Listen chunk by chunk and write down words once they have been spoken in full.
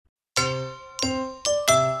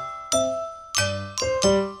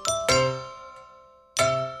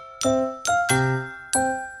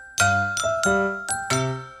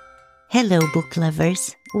Hello, book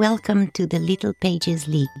lovers. Welcome to the Little Pages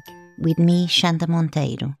League with me, Shanda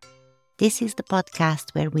Monteiro. This is the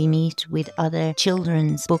podcast where we meet with other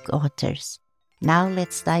children's book authors. Now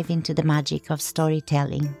let's dive into the magic of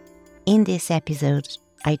storytelling. In this episode,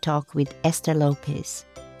 I talk with Ester Lopez,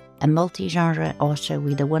 a multi-genre author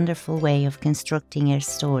with a wonderful way of constructing her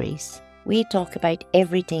stories. We talk about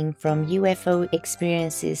everything from UFO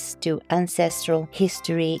experiences to ancestral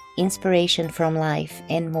history, inspiration from life,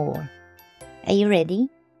 and more. Are you ready?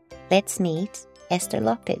 Let's meet Ester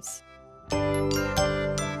Lopez.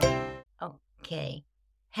 Okay.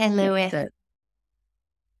 Hello, Esther.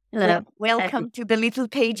 Hello. Welcome to the Little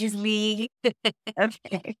Pages League.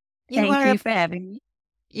 Okay. Thank you for having me.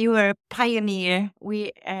 You are a pioneer.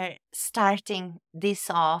 We are starting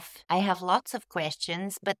this off. I have lots of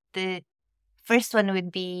questions, but the first one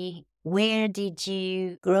would be, where did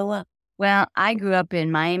you grow up? Well, I grew up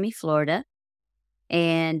in Miami, Florida,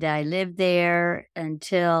 and I lived there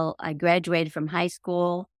until I graduated from high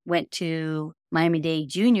school, went to Miami-Dade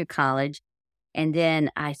Junior College, and then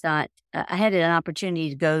I thought I had an opportunity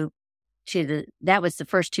to go to that was the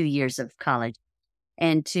first 2 years of college.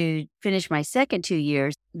 And to finish my second 2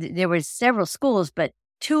 years, there were several schools, but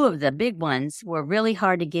two of the big ones were really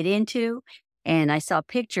hard to get into. And I saw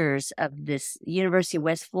pictures of this University of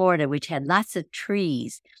West Florida, which had lots of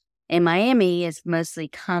trees. And Miami is mostly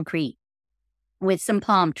concrete with some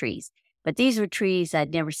palm trees. But these were trees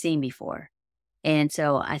I'd never seen before. And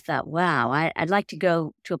so I thought, wow, I'd like to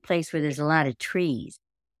go to a place where there's a lot of trees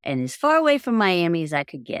and as far away from Miami as I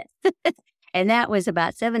could get. And that was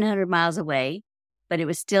about 700 miles away, but it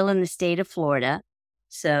was still in the state of Florida.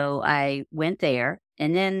 So I went there.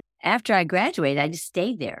 And then after I graduated, I just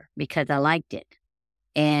stayed there because I liked it.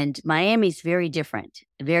 And Miami's very different,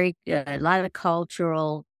 a lot of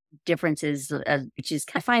cultural differences,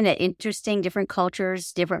 I find that interesting, different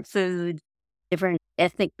cultures, different food, different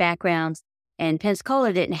ethnic backgrounds. And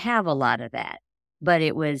Pensacola didn't have a lot of that, but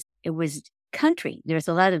it was country. There's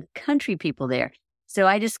a lot of country people there. So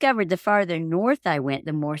I discovered the farther north I went,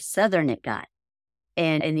 the more southern it got.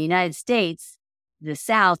 And in the United States, the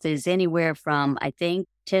South is anywhere from, I think,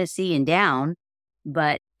 Tennessee and down,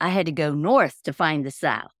 but I had to go north to find the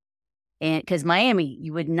South. And because Miami,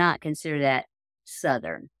 you would not consider that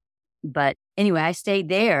Southern. But anyway, I stayed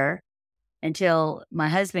there until my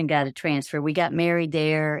husband got a transfer. We got married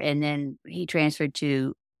there, and then he transferred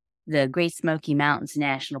to the Great Smoky Mountains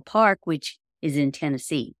National Park, which is in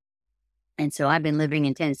Tennessee. And so I've been living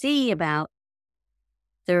in Tennessee about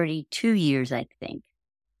 32 years, I think.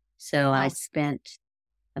 So I spent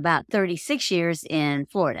about 36 years in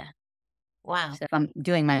Florida. Wow. So if I'm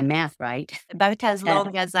doing my math right. About as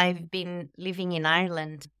long as I've been living in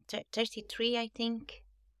Ireland. 33, I think,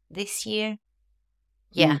 this year.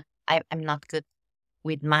 Yeah, I'm not good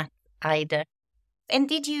with math either. And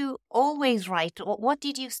did you always write? What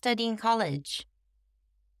did you study in college?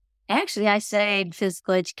 Actually, I studied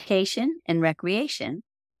physical education and recreation.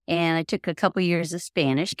 And I took a couple years of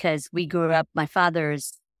Spanish because we grew up, my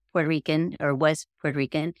father's Puerto Rican, or was Puerto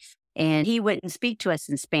Rican, and he wouldn't speak to us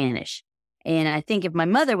in Spanish. And I think if my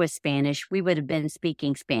mother was Spanish, we would have been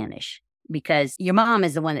speaking Spanish because your mom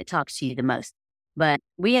is the one that talks to you the most. But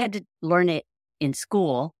we had to learn it in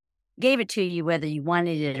school, gave it to you whether you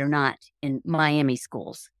wanted it or not in Miami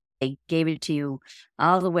schools. They gave it to you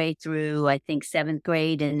all the way through, I think, 7th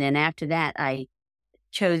grade. And then after that, I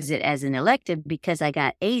chose it as an elective because I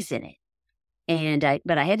got A's in it.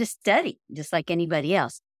 But I had to study just like anybody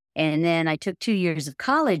else. And then I took 2 years of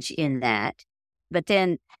college in that. But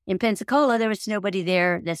then in Pensacola, there was nobody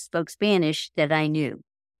there that spoke Spanish that I knew.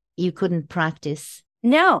 You couldn't practice?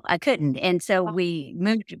 No, I couldn't. And so when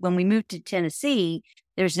we moved to Tennessee,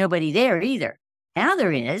 there's nobody there either. Now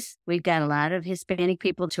there is. We've got a lot of Hispanic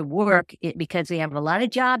people to work because we have a lot of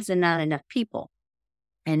jobs and not enough people.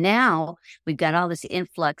 And now we've got all this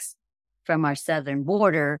influx from our southern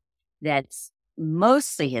border that's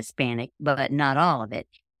mostly Hispanic, but not all of it.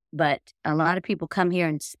 But a lot of people come here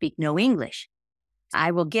and speak no English. I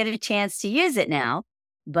will get a chance to use it now,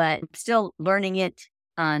 but I'm still learning it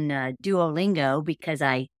on Duolingo because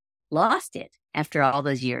I lost it after all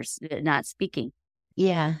those years not speaking.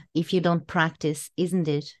 Yeah, if you don't practice, isn't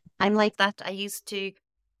it? I'm like that. I used to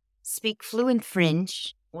speak fluent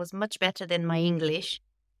French, was much better than my English.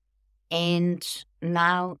 And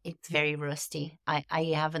now it's very rusty. I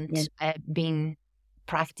haven't been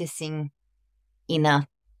practicing enough.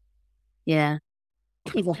 Yeah.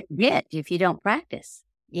 People forget if you don't practice.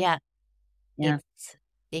 Yeah.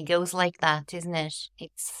 It goes like that, isn't it?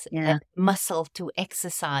 It's a muscle to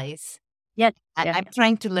exercise. Yeah. I'm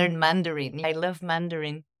trying to learn Mandarin. I love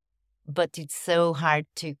Mandarin. but it's so hard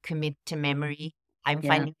to commit to memory. I'm Yeah.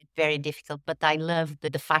 finding it very difficult, but I love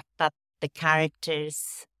the fact that the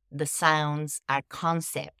characters, the sounds are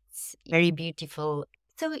concepts. Very beautiful.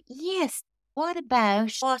 So, yes, what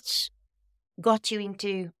about what got you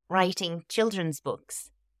into writing children's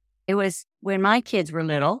books? It was when my kids were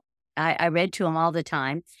little. I read to them all the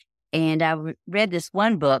time. And I read this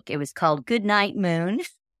one book. It was called Good Night Moon.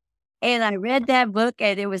 And I read that book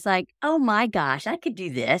and it was like, oh my gosh, I could do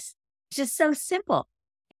this. It's just so simple.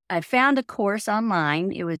 I found a course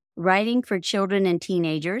online. It was writing for children and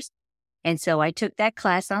teenagers. And so I took that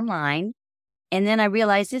class online. And then I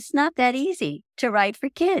realized it's not that easy to write for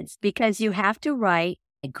kids because you have to write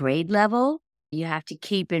at grade level. You have to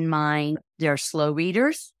keep in mind there are slow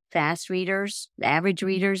readers, fast readers, average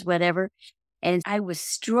readers, whatever. And I was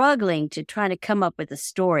struggling to try to come up with a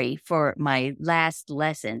story for my last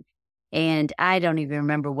lesson. And I don't even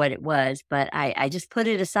remember what it was, but I just put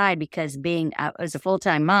it aside because I was a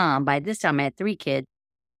full-time mom. By this time I had 3 kids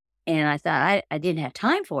and I thought I didn't have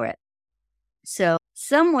time for it. So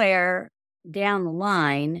somewhere down the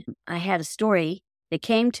line, I had a story that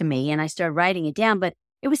came to me and I started writing it down, but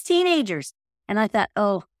it was teenagers. And I thought,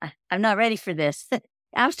 oh, I'm not ready for this.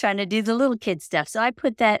 I was trying to do the little kid stuff. So I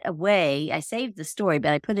put that away. I saved the story,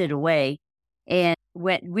 but I put it away. And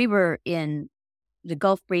when we were in the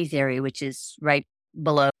Gulf Breeze area, which is right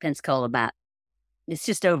below Pensacola, it's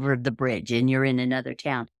just over the bridge and you're in another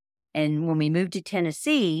town. And when we moved to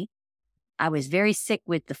Tennessee, I was very sick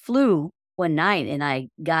with the flu one night and I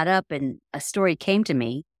got up and a story came to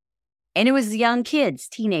me and it was young kids,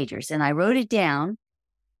 teenagers. And I wrote it down.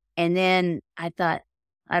 And then I thought,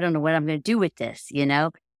 I don't know what I'm going to do with this,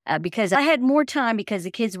 because I had more time because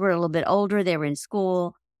the kids were a little bit older. They were in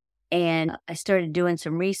school. And I started doing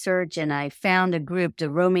some research and I found a group, the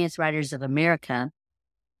Romance Writers of America,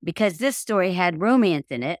 because this story had romance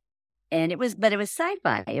in it. And it was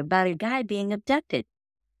sci-fi about a guy being abducted.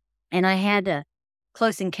 And I had a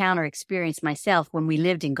close encounter experience myself when we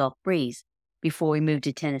lived in Gulf Breeze before we moved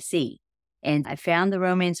to Tennessee. And I found the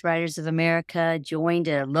Romance Writers of America, joined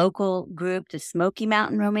a local group, the Smoky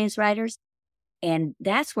Mountain Romance Writers. And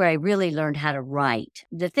that's where I really learned how to write.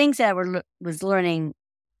 The things that I was learning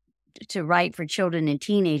to write for children and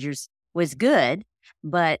teenagers was good,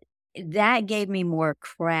 but that gave me more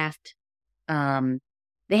craft.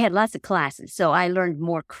 They had lots of classes. So I learned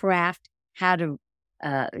more craft, how to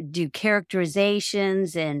do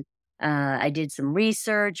characterizations, and I did some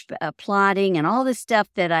research, plotting, and all the stuff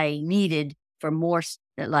that I needed for more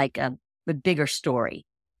like a bigger story.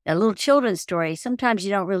 A little children's story, sometimes you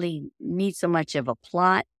don't really need so much of a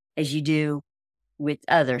plot as you do with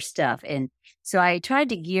other stuff. And so I tried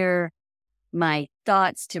to gear my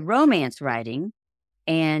thoughts to romance writing.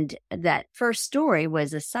 And that first story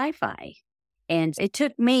was a sci-fi. And it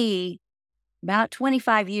took me about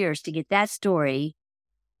 25 years to get that story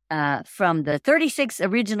from the 36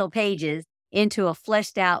 original pages into a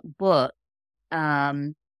fleshed out book.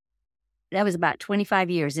 That was about 25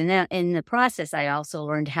 years. And then in the process, I also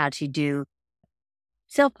learned how to do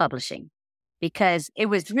self-publishing because it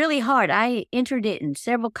was really hard. I entered it in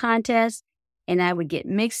several contests and I would get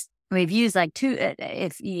mixed reviews, like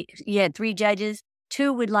if you had 3 judges,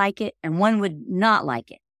 2 would like it and 1 would not like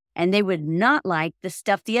it. And they would not like the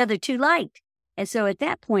stuff the other 2 liked. And so at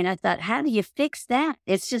that point, I thought, how do you fix that?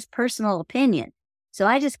 It's just personal opinion. So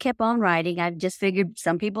I just kept on writing. I just figured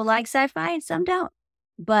some people like sci-fi and some don't.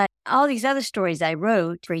 But all these other stories I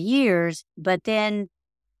wrote for years, but then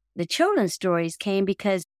the children's stories came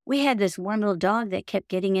because we had this one little dog that kept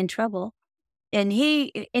getting in trouble. And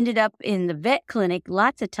he ended up in the vet clinic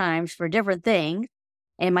lots of times for different things.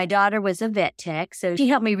 And my daughter was a vet tech. So she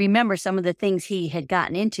helped me remember some of the things he had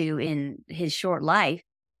gotten into in his short life.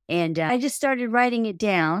 And I just started writing it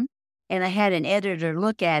down. And I had an editor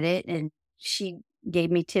look at it and she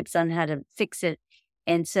gave me tips on how to fix it.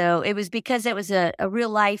 And so it was because it was a real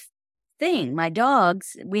life thing. My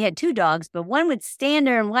dogs, we had 2 dogs, but one would stand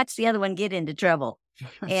there and watch the other one get into trouble.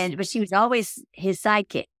 But she was always his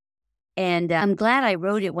sidekick. And I'm glad I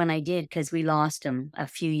wrote it when I did because we lost him a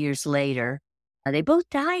few years later. They both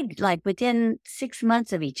died like within 6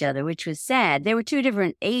 months of each other, which was sad. They were 2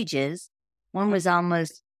 different ages. One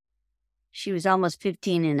was she was almost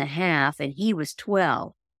 15 and a half and he was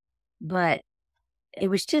 12. But it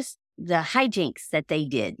was just the hijinks that they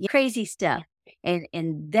did, crazy stuff.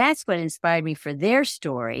 And that's what inspired me for their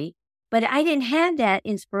story. But I didn't have that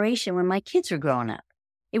inspiration when my kids were growing up.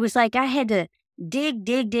 It was like I had to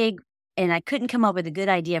dig, and I couldn't come up with a good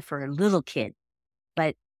idea for a little kid.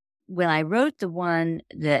 But when I wrote the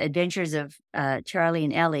Adventures of Charlie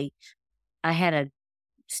and Ellie, I had a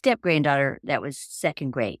step-granddaughter that was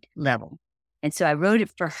second grade level. And so I wrote it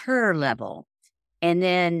for her level. And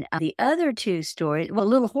then the other two stories,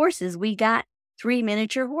 little horses, we got 3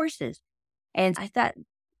 miniature horses. And I thought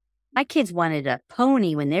my kids wanted a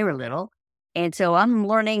pony when they were little. And so I'm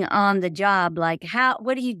learning on the job, like,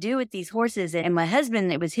 what do you do with these horses? And my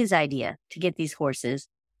husband, it was his idea to get these horses.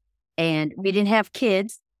 And we didn't have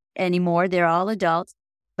kids anymore. They're all adults.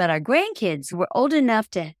 But our grandkids were old enough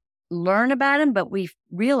to learn about them, but we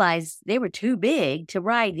realized they were too big to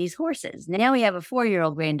ride these horses. Now we have a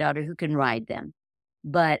 4-year-old granddaughter who can ride them.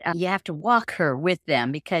 But you have to walk her with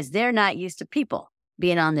them because they're not used to people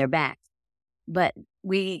being on their backs. But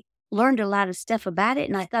we learned a lot of stuff about it.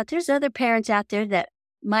 And I thought there's other parents out there that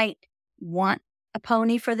might want a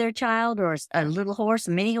pony for their child or a little horse,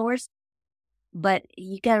 a mini horse. But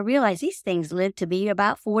you got to realize these things live to be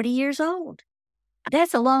about 40 years old.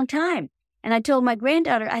 That's a long time. And I told my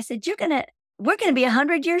granddaughter, I said, we're going to be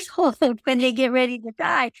 100 years old when they get ready to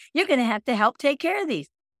die. You're going to help take care of these.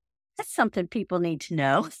 That's something people need to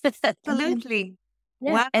know. Absolutely.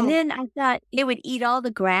 Yeah. Wow. And then I thought it would eat all the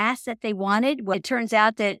grass that they wanted. Well, it turns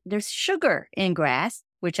out that there's sugar in grass,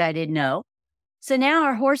 which I didn't know. So now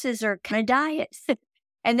our horses are kind of diets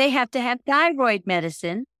and they have to have thyroid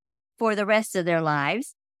medicine for the rest of their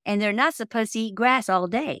lives. And they're not supposed to eat grass all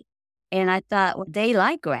day. And I thought, they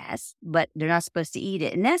like grass, but they're not supposed to eat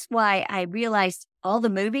it. And that's why I realized all the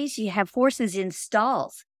movies, you have horses in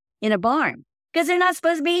stalls in a barn because they're not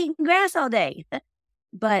supposed to be eating grass all day.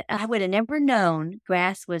 But I would have never known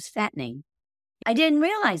grass was fattening. I didn't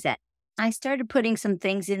realize that. I started putting some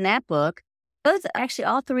things in that book. Actually,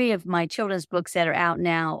 all 3 of my children's books that are out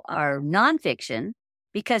now are nonfiction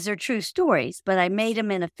because they're true stories, but I made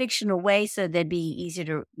them in a fictional way so they'd be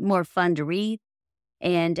more fun to read.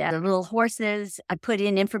 And the little horses, I put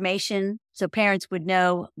in information so parents would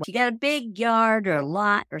know if you got a big yard or a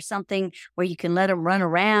lot or something where you can let them run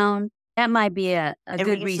around. That might be a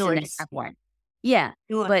good reason to have one. Yeah,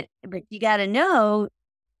 Sure. but you got to know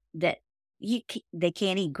that they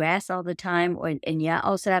can't eat grass all the time, and you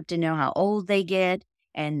also have to know how old they get.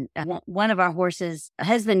 And one of our horses, a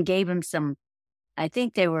husband gave him some, I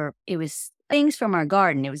think it was things from our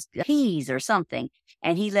garden. It was peas or something,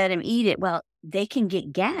 and he let him eat it. Well, they can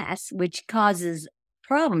get gas, which causes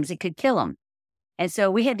problems. It could kill them. And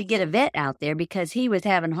so we had to get a vet out there because he was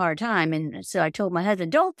having a hard time. And so I told my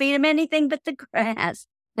husband, don't feed him anything but the grass.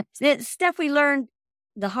 It's stuff we learned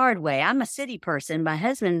the hard way. I'm a city person. My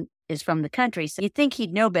husband is from the country, so you'd think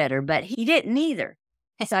he'd know better, but he didn't either.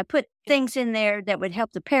 So I put things in there that would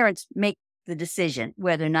help the parents make the decision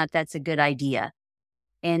whether or not that's a good idea.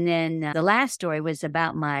 And then the last story was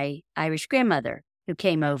about my Irish grandmother who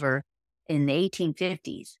came over in the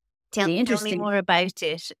 1850s. Tell me more about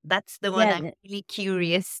it. That's the one I'm really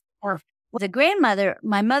curious. The grandmother,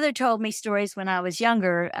 my mother told me stories when I was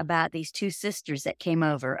younger about these 2 sisters that came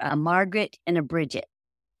over, a Margaret and a Bridget.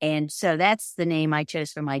 And so that's the name I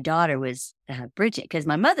chose for my daughter was Bridget because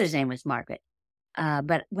my mother's name was Margaret.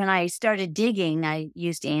 But when I started digging, I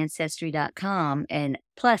used Ancestry.com and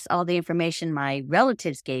plus all the information my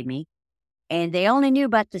relatives gave me. And they only knew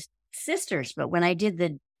about the sisters. But when I did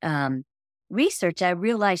the research, I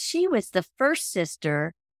realized she was the first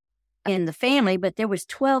sister in the family, but there was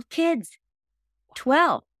 12 kids.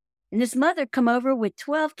 12. And this mother come over with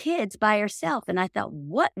 12 kids by herself. And I thought,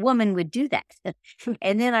 what woman would do that?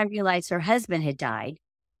 And then I realized her husband had died.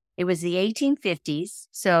 It was the 1850s.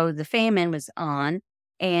 So the famine was on.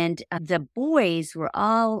 And the boys were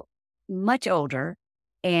all much older.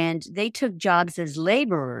 And they took jobs as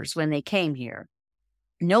laborers when they came here.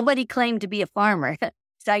 Nobody claimed to be a farmer.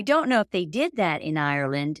 So I don't know if they did that in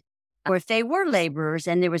Ireland or if they were laborers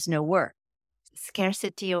and there was no work.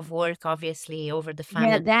 Scarcity of work, obviously, over the famine.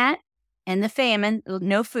 Yeah, that and the famine,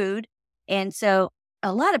 no food. And so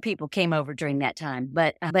a lot of people came over during that time.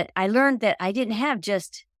 But I learned that I didn't have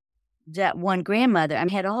just that one grandmother. I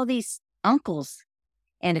had all these uncles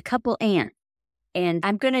and a couple aunts. And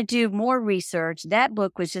I'm going to do more research. That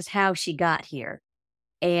book was just how she got here.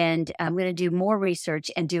 And I'm going to do more research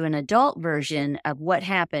and do an adult version of what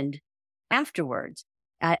happened afterwards.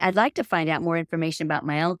 I'd like to find out more information about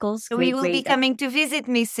my uncles. So you will be coming to visit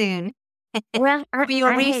me soon. Well, for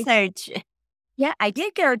your research. Yeah, I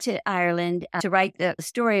did go to Ireland to write the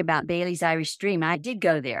story about Bailey's Irish Dream. I did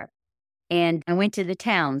go there. And I went to the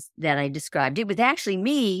towns that I described. It was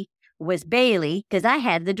actually was Bailey, because I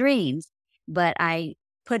had the dreams, but I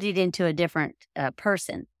put it into a different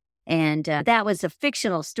person. And that was a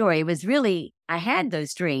fictional story. It was really, I had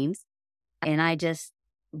those dreams, and I just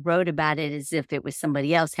wrote about it as if it was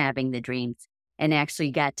somebody else having the dreams and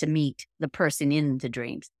actually got to meet the person in the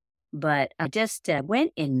dreams. But I just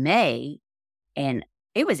went in May, and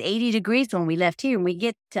it was 80 degrees when we left here, and we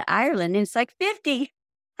get to Ireland, and it's like 50.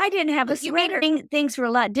 I didn't have a sweater. Things were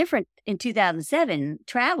a lot different in 2007,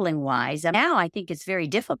 traveling-wise. Now I think it's very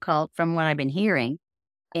difficult from what I've been hearing.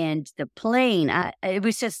 And the plane, it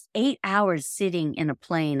was just 8 hours sitting in a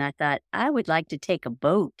plane. I thought, I would like to take a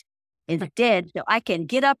boat instead so I can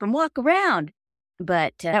get up and walk around.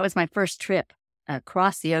 But that was my first trip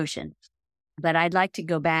across the ocean. But I'd like to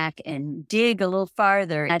go back and dig a little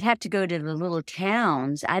farther. I'd have to go to the little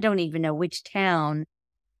towns. I don't even know which town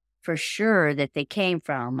for sure that they came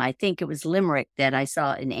from. I think it was Limerick that I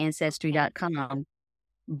saw in Ancestry.com.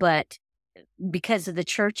 But because of the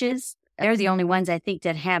churches, they're the only ones I think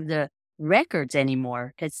that have the records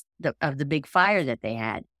anymore because of the big fire that they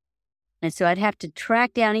had. And so I'd have to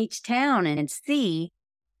track down each town and see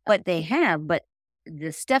what they have. But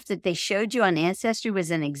the stuff that they showed you on Ancestry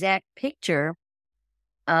was an exact picture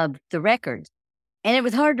of the records. And it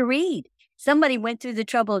was hard to read. Somebody went through the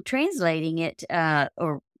trouble of translating it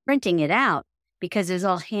or printing it out because it was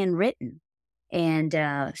all handwritten. And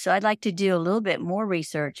so I'd like to do a little bit more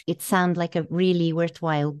research. It sounds like a really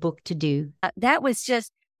worthwhile book to do. That was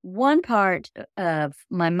just one part of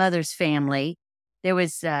my mother's family. There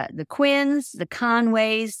was the Quinns, the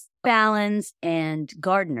Conways, Fallons, and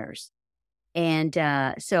Gardners. And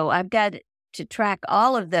so I've got to track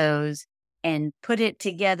all of those and put it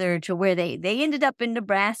together to where they ended up in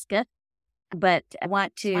Nebraska. But I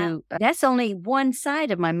want to, that's only one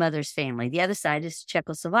side of my mother's family. The other side is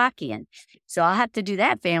Czechoslovakian. So I'll have to do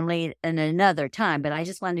that family in another time. But I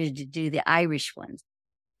just wanted to do the Irish ones.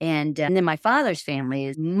 And then my father's family,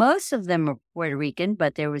 is most of them are Puerto Rican,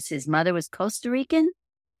 but his mother was Costa Rican.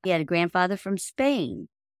 He had a grandfather from Spain.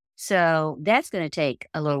 So that's going to take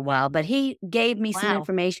a little while. But he gave me some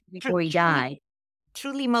information before he died.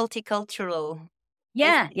 Truly multicultural.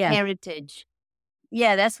 Yeah. Heritage.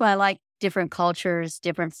 Yeah, that's why I like different cultures,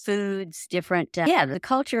 different foods, different, the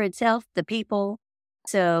culture itself, the people.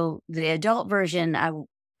 So the adult version,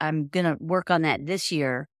 I'm going to work on that this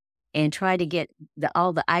year and try to get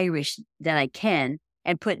all the Irish that I can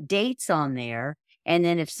and put dates on there. And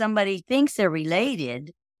then if somebody thinks they're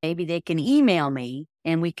related, maybe they can email me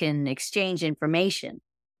and we can exchange information.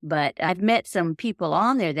 But I've met some people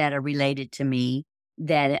on there that are related to me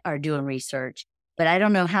that are doing research. But I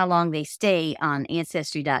don't know how long they stay on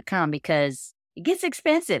Ancestry.com because it gets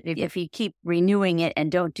expensive if you keep renewing it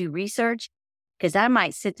and don't do research. Because I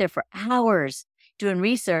might sit there for hours doing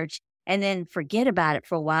research and then forget about it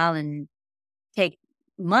for a while and take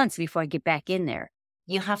months before I get back in there.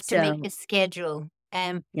 You have to make a schedule.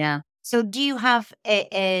 Yeah. So do you have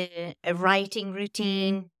a writing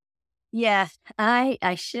routine? Yeah,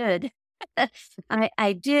 I should.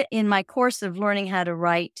 I did in my course of learning how to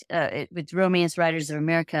write with Romance Writers of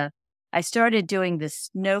America. I started doing the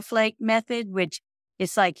snowflake method, which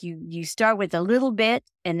is like you start with a little bit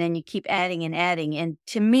and then you keep adding and adding. And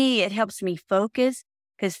to me, it helps me focus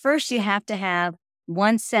because first you have to have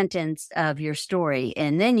one sentence of your story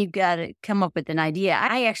and then you've got to come up with an idea.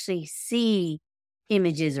 I actually see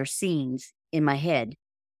images or scenes in my head.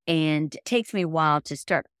 And it takes me a while to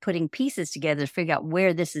start putting pieces together to figure out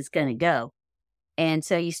where this is going to go. And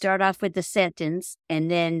so you start off with the sentence, and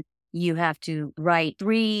then you have to write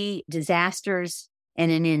 3 disasters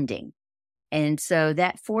and an ending. And so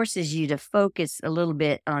that forces you to focus a little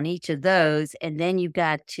bit on each of those. And then you've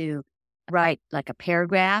got to write like a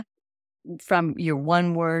paragraph from your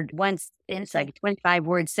it's like a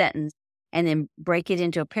 25-word sentence, and then break it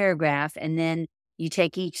into a paragraph. And then you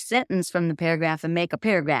take each sentence from the paragraph and make a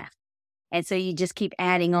paragraph. And so you just keep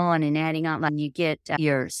adding on and adding on. Like you get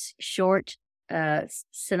your short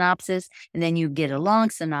synopsis, and then you get a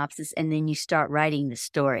long synopsis, and then you start writing the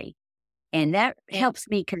story. And that helps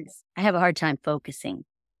me because I have a hard time focusing.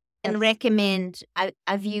 And recommend,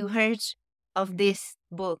 have you heard of this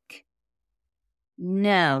book?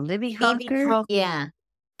 No, Libby Hawker? Yeah.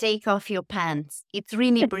 Take Off Your Pants. It's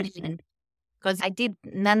really brilliant because I did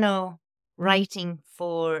nano writing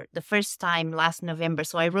for the first time last November.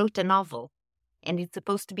 So I wrote a novel and it's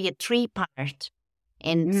supposed to be a 3-part.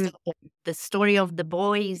 And so the story of the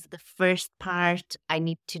boy is the first part. I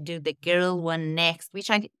need to do the girl one next, which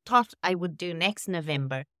I thought I would do next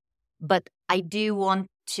November. But I do want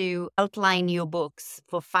to outline your books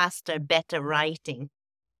for faster, better writing.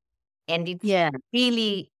 And it's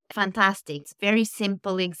really fantastic. It's very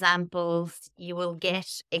simple examples. You will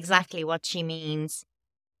get exactly what she means.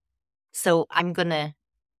 So I'm going to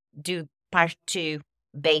do part 2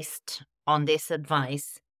 based on this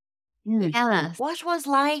advice. Tell us, what was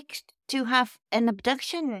like to have an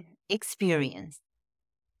abduction experience?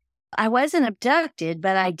 I wasn't abducted,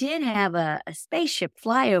 but I did have a spaceship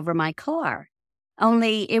fly over my car.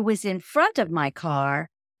 Only it was in front of my car,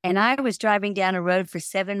 and I was driving down a road for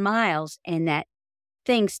 7 miles, and that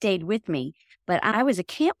thing stayed with me. But I was a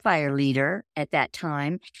campfire leader at that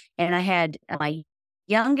time, and I had my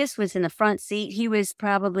youngest was in the front seat. He was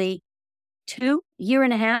probably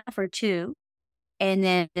 1.5 or 2. And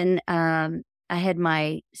then I had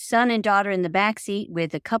my son and daughter in the back seat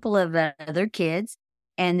with a couple of other kids.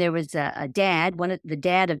 And there was a dad, the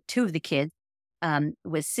dad of 2 of the kids,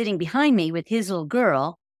 was sitting behind me with his little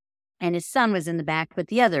girl, and his son was in the back with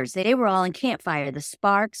the others. They were all in campfire, the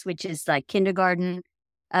Sparks, which is like kindergarten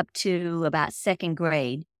up to about 2nd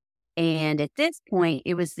grade. And at this point,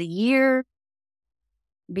 it was the year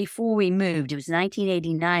before we moved. It was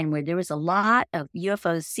 1989, where there was a lot of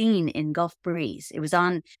UFOs seen in Gulf Breeze. It was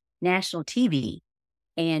on national TV.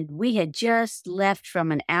 And we had just left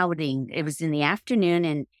from an outing. It was in the afternoon,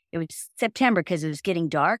 and it was September because it was getting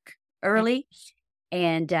dark early.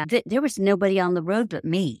 And there was nobody on the road but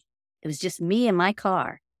me. It was just me and my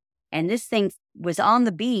car. And this thing was on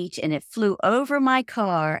the beach, and it flew over my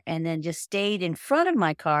car and then just stayed in front of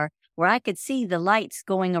my car where I could see the lights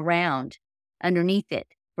going around underneath it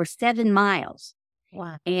for 7 miles.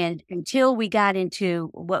 Wow. And until we got into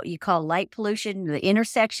what you call light pollution, the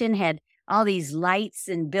intersection had all these lights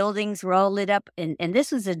and buildings were all lit up. And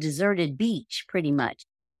this was a deserted beach pretty much.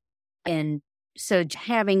 And so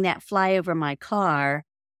having that fly over my car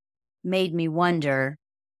made me wonder,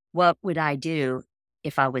 what would I do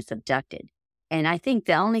if I was abducted? And I think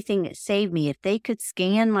the only thing that saved me, if they could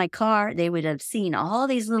scan my car, they would have seen all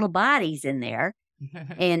these little bodies in there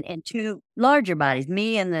and 2 larger bodies,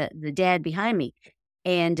 me and the dad behind me.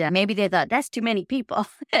 And maybe they thought, that's too many people.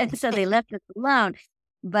 And so they left us alone.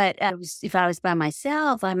 But if I was by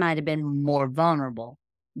myself, I might have been more vulnerable.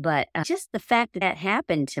 But just the fact that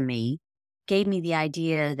happened to me gave me the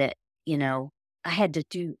idea that, I had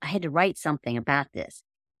to write something about this.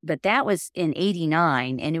 But that was in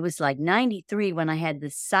 89, and it was like 93 when I had the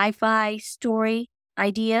sci-fi story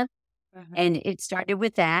idea. And it started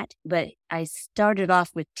with that, but I started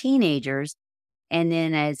off with teenagers. And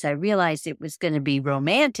then as I realized it was going to be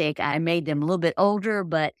romantic, I made them a little bit older,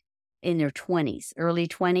 but in their 20s, early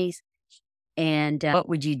 20s. And what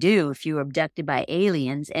would you do if you were abducted by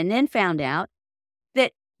aliens? And then found out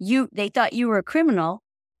that they thought you were a criminal,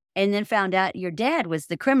 and then found out your dad was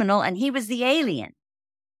the criminal and he was the alien.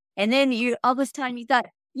 And then all this time you thought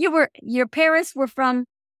your parents were from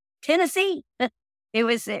Tennessee.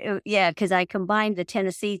 Because I combined the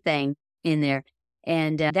Tennessee thing in there.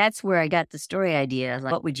 And that's where I got the story idea.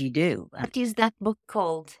 Like, what would you do? What is that book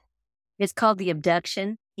called? It's called The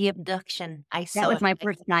Abduction. The Abduction. I saw that was my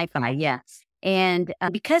first sci-fi, yeah. And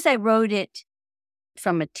because I wrote it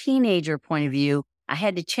from a teenager point of view, I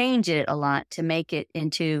had to change it a lot to make it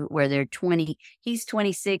into where they're 20. He's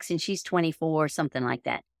 26 and she's 24, something like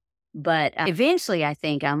that. But eventually, I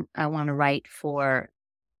think I want to write for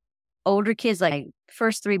older kids. Like,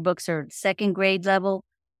 first 3 books are 2nd grade level.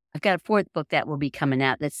 I've got a 4th book that will be coming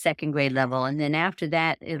out that's 2nd grade level. And then after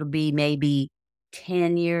that, it'll be maybe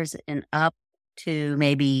 10 years and up to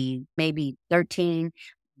maybe 13.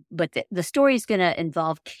 But the story is going to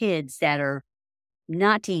involve kids that are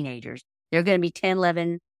not teenagers. They're going to be 10,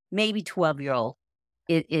 11, maybe 12-year-old.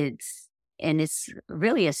 It's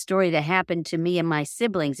really a story that happened to me and my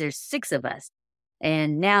siblings. There's 6 of us.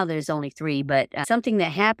 And now there's only 3, but something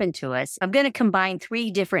that happened to us. I'm going to combine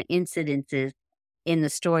 3 different incidences in the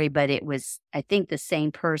story, but it was, I think, the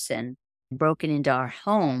same person broken into our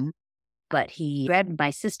home, but he grabbed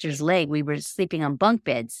my sister's leg. We were sleeping on bunk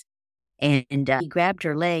beds, and he grabbed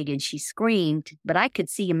her leg and she screamed, but I could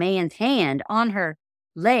see a man's hand on her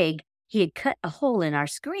leg. He had cut a hole in our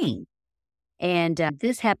screen. And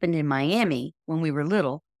this happened in Miami when we were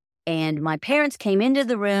little. And my parents came into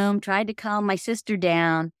the room, tried to calm my sister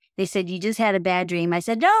down. They said, you just had a bad dream. I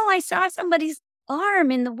said, no, I saw somebody's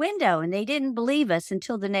arm in the window. And they didn't believe us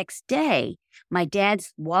until the next day. My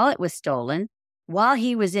dad's wallet was stolen. While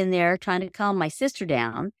he was in there trying to calm my sister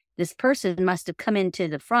down, this person must have come into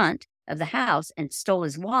the front of the house and stole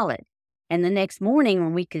his wallet. And the next morning,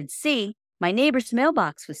 when we could see, my neighbor's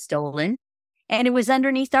mailbox was stolen, and it was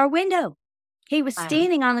underneath our window. He was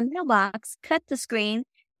standing on the mailbox, cut the screen,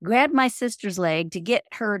 grabbed my sister's leg to get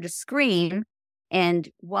her to scream. And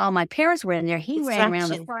while my parents were in there, he ran around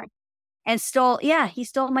the front and stole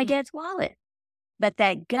my dad's wallet. But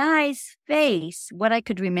that guy's face, what I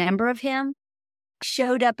could remember of him,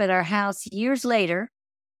 showed up at our house years later.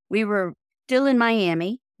 We were still in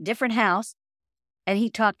Miami, different house, and he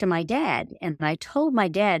talked to my dad. And I told my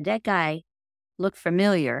dad, that guy looked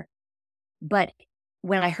familiar, but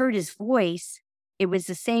when I heard his voice, it was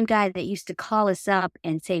the same guy that used to call us up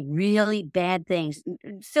and say really bad things,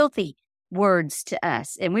 filthy words to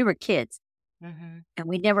us. And we were kids and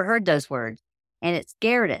we never heard those words. And it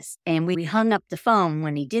scared us. And we hung up the phone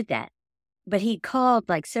when he did that. But he called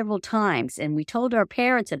like several times and we told our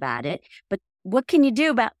parents about it. But what can you do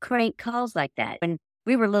about crank calls like that? When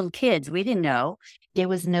we were little kids, we didn't know. There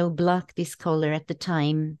was no block this caller at the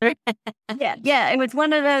time. Yeah. It was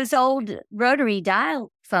one of those old rotary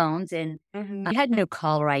dial phones and I had no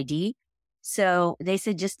caller ID. So they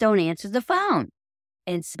said, just don't answer the phone.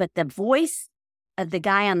 But the voice of the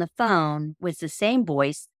guy on the phone was the same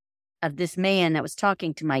voice of this man that was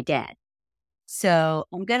talking to my dad. So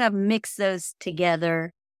I'm going to mix those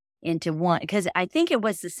together into one because I think it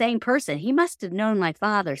was the same person. He must have known my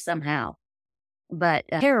father somehow, but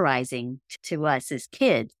terrorizing to us as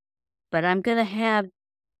kids. But I'm going to have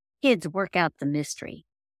kids work out the mystery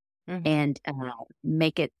and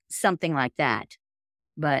make it something like that.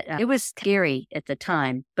 But it was scary at the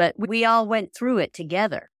time, but we all went through it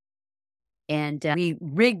together. And we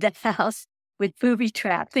rigged the house with booby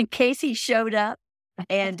traps in case he showed up.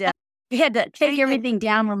 And we had to take everything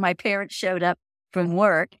down when my parents showed up from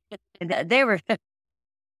work. And they were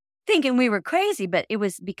thinking we were crazy, but it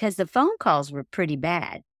was because the phone calls were pretty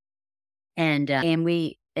bad. And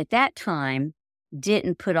we, at that time,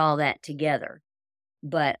 didn't put all that together.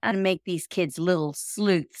 But I make these kids little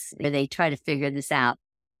sleuths where they try to figure this out.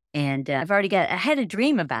 And I had a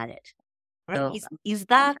dream about it. So, is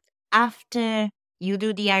that after you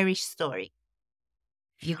do the Irish story?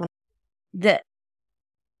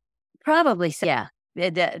 Probably, yeah.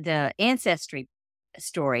 The ancestry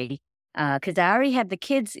story, because I already have the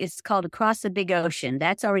kids. It's called Across the Big Ocean.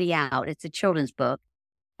 That's already out. It's a children's book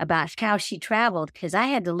about how she traveled. Because I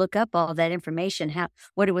had to look up all that information,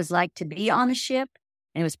 what it was like to be on a ship,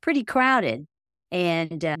 and it was pretty crowded.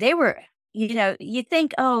 And they were, you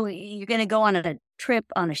think, oh, you're going to go on a trip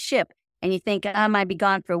on a ship, and you think I might be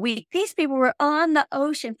gone for a week. These people were on the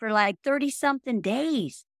ocean for like 30-something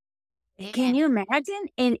days. Can you imagine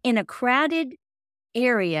in a crowded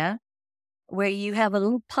area where you have a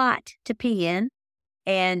little pot to pee in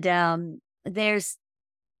and there's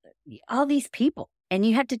all these people and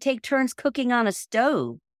you have to take turns cooking on a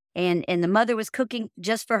stove and the mother was cooking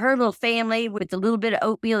just for her little family with a little bit of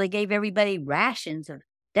oatmeal. They gave everybody rations.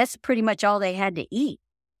 That's pretty much all they had to eat.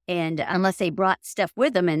 And unless they brought stuff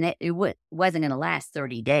with them and it wasn't going to last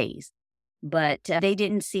 30 days. But they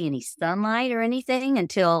didn't see any sunlight or anything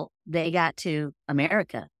until they got to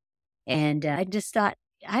America. And I just thought,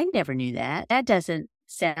 I never knew that. That doesn't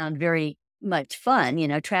sound very much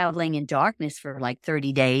fun, traveling in darkness for like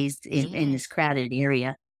 30 days in this crowded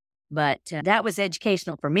area. But that was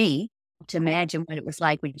educational for me to imagine what it was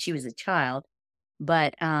like when she was a child.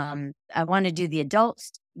 But I want to do the adult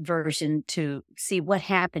version to see what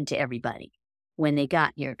happened to everybody when they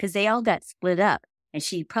got here, because they all got split up. And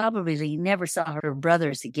she probably never saw her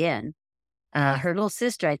brothers again. Her little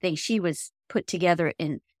sister, I think she was put together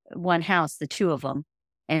in one house, the two of them.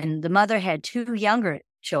 And the mother had two younger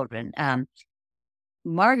children.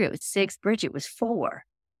 Margaret was 6, Bridget was 4.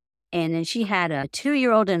 And then she had a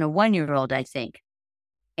 2-year-old and a 1-year-old, I think.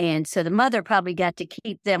 And so the mother probably got to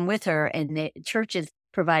keep them with her, and the churches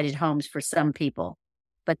provided homes for some people.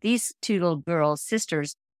 But these two little girls,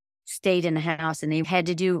 sisters, stayed in the house, and they had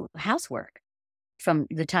to do housework from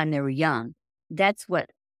the time they were young. That's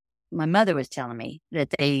what my mother was telling me,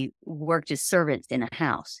 that they worked as servants in a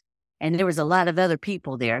house. And there was a lot of other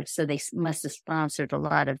people there, so they must have sponsored a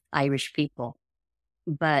lot of Irish people.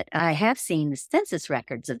 But I have seen the census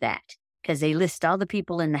records of that, because they list all the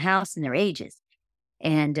people in the house and their ages.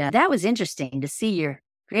 And that was interesting to see your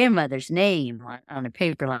grandmother's name on a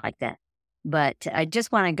paper like that. But I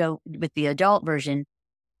just want to go with the adult version,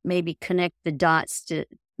 maybe connect the dots to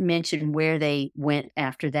mention where they went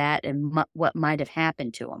after that and what might have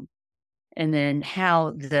happened to them. And then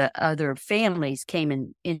how the other families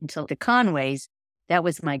came into the Conways. That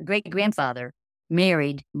was my great-grandfather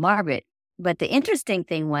married Margaret. But the interesting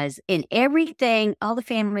thing was in everything, all the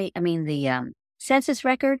family, the census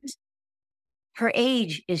records, her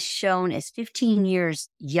age is shown as 15 years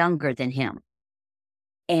younger than him.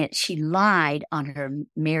 And she lied on her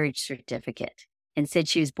marriage certificate and said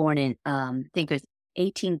she was born in, I think it was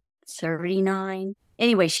 1839.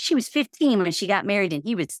 Anyway, she was 15 when she got married and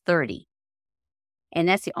he was 30. And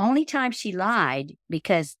that's the only time she lied,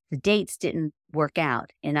 because the dates didn't work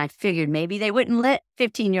out. And I figured maybe they wouldn't let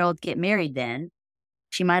 15-year-olds get married then.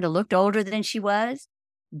 She might have looked older than she was.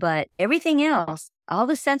 But everything else, all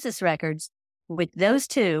the census records with those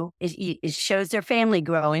two, it shows their family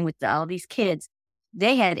growing with all these kids.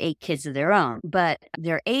 they had 8 kids of their own, but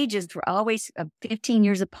their ages were always 15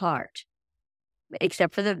 years apart,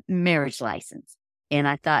 except for the marriage license. And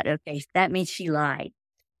I thought, okay, that means she lied.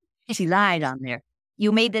 She lied on there.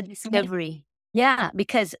 You made the discovery. Yeah,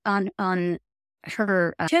 because on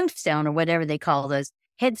her tombstone, or whatever they call those,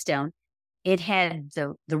 headstone, it had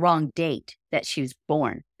the wrong date that she was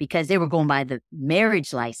born, because they were going by the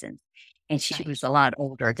marriage license, and she was a lot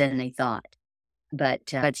older than they thought.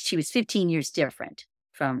 But she was 15 years different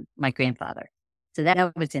from my grandfather. So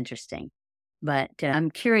that was interesting. But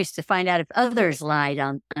I'm curious to find out if others lied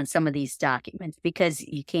on some of these documents, because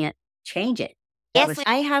you can't change it. Yes,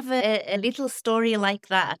 I have a little story like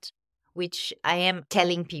that, which I am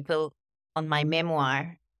telling people on my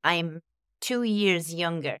memoir. I'm 2 years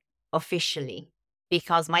younger officially,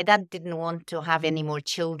 because my dad didn't want to have any more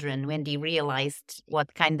children when he realized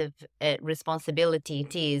what kind of responsibility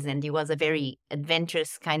it is. And he was a very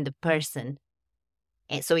adventurous kind of person.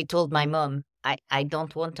 And so he told my mom, I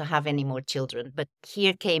don't want to have any more children. But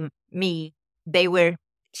here came me. They were,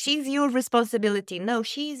 she's your responsibility. No,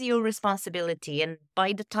 she's your responsibility. And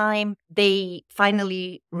by the time they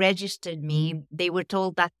finally registered me, they were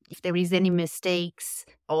told that if there is any mistakes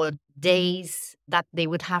or days, that they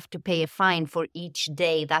would have to pay a fine for each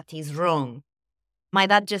day that is wrong. My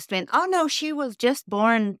dad just went, oh no, she was just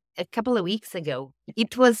born a couple of weeks ago.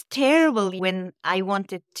 It was terrible when I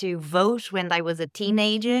wanted to vote when I was a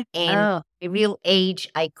teenager, and the real age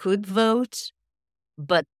I could vote,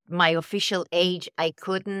 but my official age I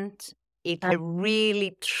couldn't. It was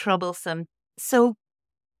really troublesome. So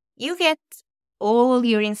you get all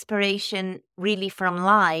your inspiration really from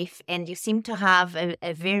life, and you seem to have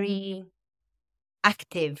a very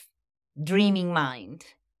active, dreaming mind.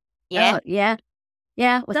 Yeah? Oh, yeah.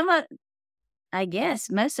 Yeah. Well, I guess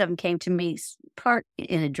most of them came to me part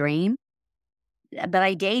in a dream, but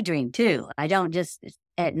I daydream too. I don't just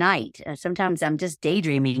at night. Sometimes I'm just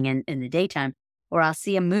daydreaming in the daytime, or I'll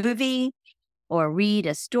see a movie or read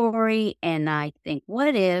a story, and I think,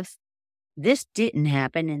 what if this didn't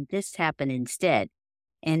happen and this happened instead?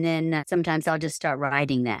 And then sometimes I'll just start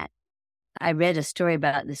writing that. I read a story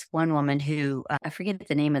about this one woman who, I forget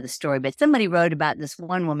the name of the story, but somebody wrote about this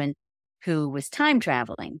one woman who was time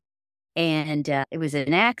traveling, and it was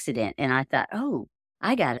an accident. And I thought, oh,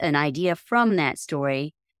 I got an idea from that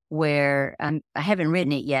story where I haven't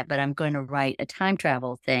written it yet, but I'm going to write a time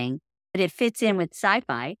travel thing. But it fits in with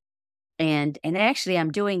sci-fi. And actually,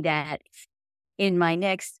 I'm doing that in my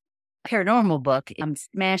next paranormal book. I'm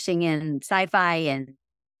smashing in sci-fi and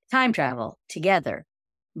time travel together.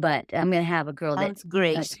 But I'm going to have a girl that's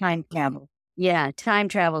great. Time travel. Yeah, time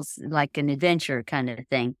travel's like an adventure kind of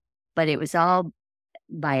thing. But it was all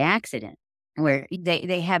by accident, where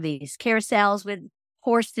they have these carousels with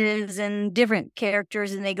horses and different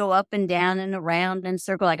characters, and they go up and down and around and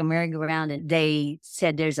circle like a merry-go-round. And they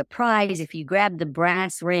said there's a prize if you grab the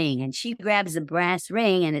brass ring. And she grabs the brass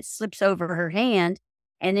ring, and it slips over her hand,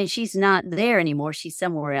 and then she's not there anymore. She's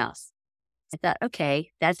somewhere else. I thought,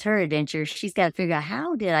 okay, that's her adventure. She's got to figure out,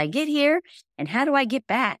 how did I get here and how do I get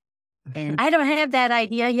back? And I don't have that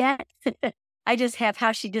idea yet. I just have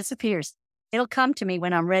how she disappears. It'll come to me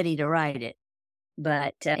when I'm ready to write it.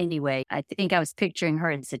 But anyway, I think I was picturing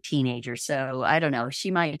her as a teenager. So I don't know.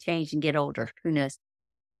 She might change and get older. Who knows?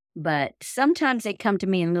 But sometimes they come to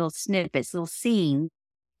me in little snippets, little scenes.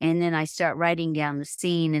 And then I start writing down the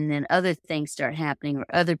scene, and then other things start happening, or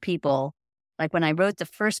other people. Like when I wrote the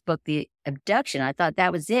first book, The Abduction, I thought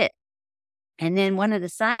that was it. And then one of the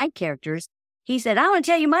side characters, he said, I want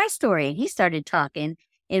to tell you my story. And he started talking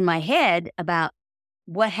in my head about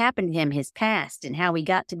what happened to him, his past, and how he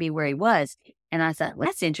got to be where he was. And I thought, well,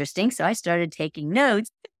 that's interesting. So I started taking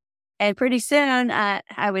notes. And pretty soon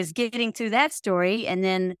I was getting through that story. And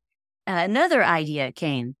then another idea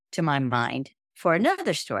came to my mind for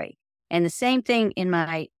another story. And the same thing in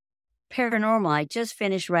my paranormal. I just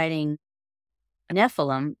finished writing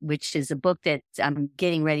Nephilim, which is a book that I'm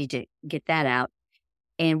getting ready to get that out.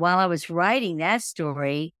 And while I was writing that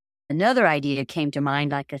story, another idea came to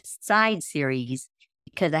mind, like a side series,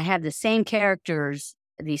 because I have the same characters,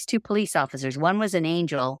 these two police officers. One was an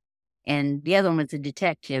angel and the other one was a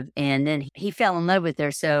detective. And then he fell in love with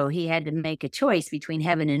her. So he had to make a choice between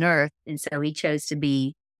heaven and earth. And so he chose to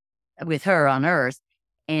be with her on earth.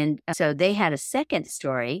 And so they had a second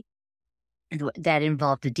story that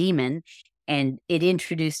involved a demon, and it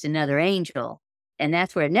introduced another angel. And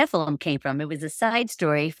that's where Nephilim came from. It was a side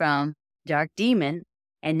story from Dark Demon.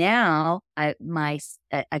 And now I've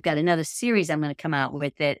got another series I'm going to come out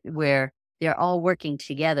with it where they're all working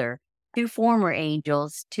together. Two former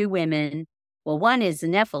angels, two women. Well, one is the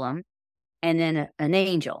Nephilim, and then an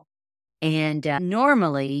angel. And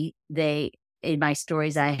normally in my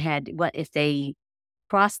stories, I had, what if they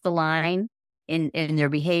cross the line in their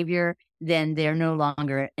behavior, then they're no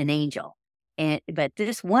longer an angel. But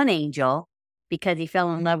this one angel, because he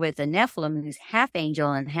fell in love with a Nephilim who's half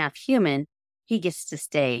angel and half human, he gets to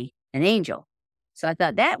stay an angel. So I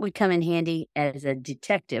thought that would come in handy as a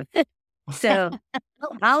detective. So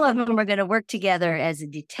all of them are going to work together as a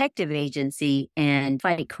detective agency and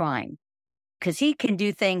fight crime, because he can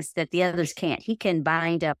do things that the others can't. He can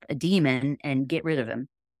bind up a demon and get rid of him.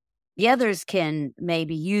 The others can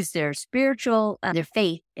maybe use their spiritual, their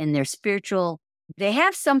faith and their spiritual. They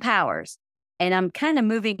have some powers, and I'm kind of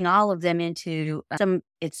moving all of them into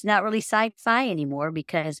it's not really sci-fi anymore,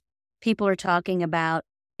 because people are talking about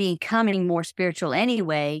becoming more spiritual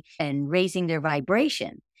anyway and raising their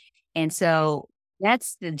vibration. And so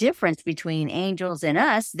that's the difference between angels and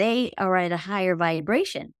us. They are at a higher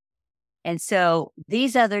vibration. And so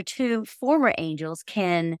these other two former angels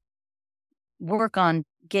can work on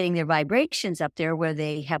getting their vibrations up there where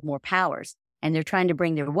they have more powers. And they're trying to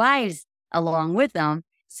bring their wives along with them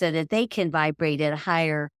so that they can vibrate at a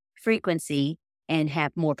higher frequency and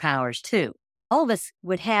have more powers too. All of us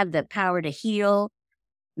would have the power to heal,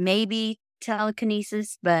 maybe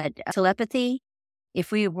telekinesis, but telepathy, if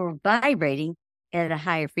we were vibrating at a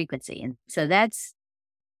higher frequency. And so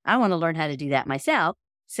I want to learn how to do that myself.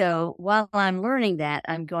 So while I'm learning that,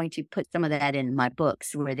 I'm going to put some of that in my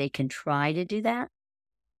books where they can try to do that.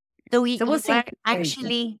 So we'll see.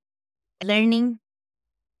 Actually learning,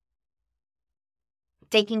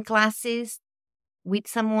 taking classes with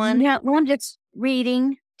someone? Yeah, well, I'm just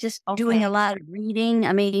reading, doing a lot of reading.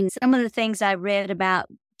 I mean, some of the things I read about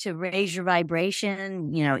to raise your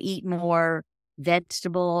vibration, eat more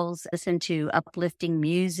vegetables, listen to uplifting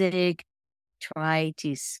music, try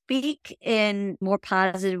to speak in more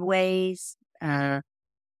positive ways.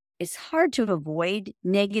 It's hard to avoid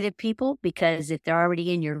negative people, because if they're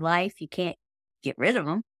already in your life, you can't get rid of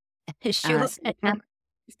them. Sure.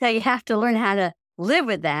 So you have to learn how to live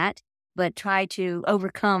with that, but try to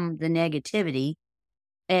overcome the negativity.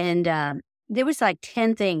 And there was like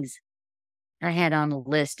 10 things I had on a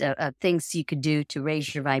list of things you could do to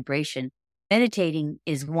raise your vibration. Meditating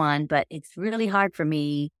is one, but it's really hard for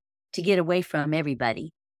me to get away from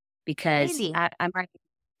everybody, because Really? I might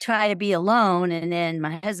try to be alone, and then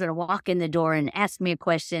my husband will walk in the door and ask me a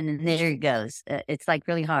question, and there he goes. It's like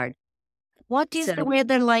really hard. What is the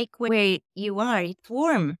weather like where you are? It's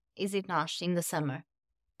warm, is it not, in the summer?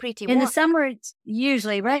 Pretty warm. In the summer, it's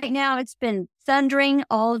usually, right now, it's been thundering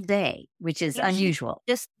all day, which is unusual.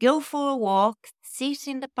 Just go for a walk, sit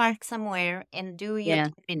in the park somewhere, and do your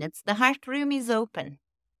 10 minutes. The heart room is open.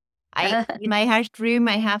 In my heart room,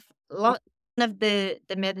 I have one of the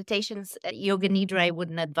meditations, Yoga Nidra, I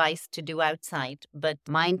wouldn't advise to do outside, but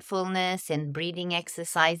mindfulness and breathing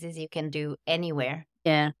exercises you can do anywhere.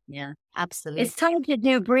 Yeah. Absolutely. It's time to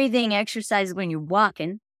do breathing exercises when you're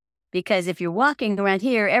walking, because if you're walking around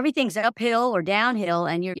here, everything's uphill or downhill,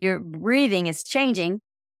 and your breathing is changing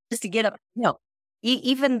just to get uphill.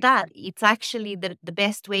 Even that, it's actually the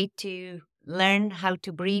best way to learn how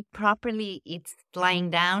to breathe properly. It's lying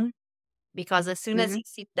down, because as soon as you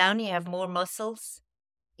sit down, you have more muscles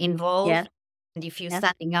involved. Yeah. And if you're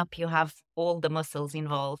standing up, you have all the muscles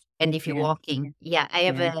involved. And if you're walking, I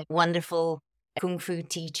have a wonderful Kung Fu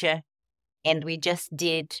teacher. And we just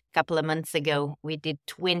did, a couple of months ago, we did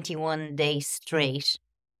 21 days straight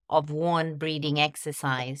of one breathing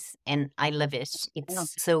exercise. And I love it.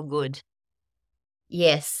 It's so good.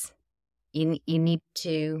 Yes, you need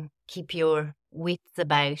to keep your wits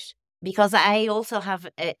about, because I also have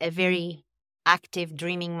a very active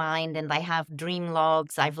dreaming mind, and I have dream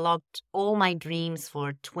logs. I've logged all my dreams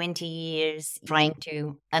for 20 years, trying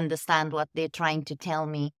to understand what they're trying to tell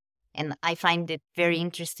me. And I find it very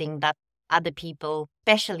interesting that other people,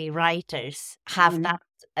 especially writers, have that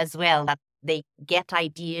as well, that they get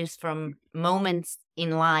ideas from moments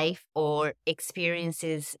in life or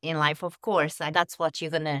experiences in life. Of course, that's what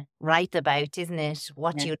you're going to write about, isn't it?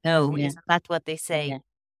 What you know. Isn't that what they say?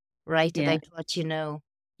 Write about what you know.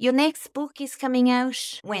 Your next book is coming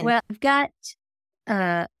out when? Well, I've got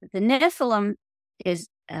the Nephilim is,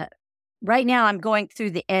 right now I'm going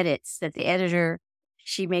through the edits that the editor,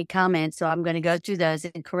 she made comments, so I'm going to go through those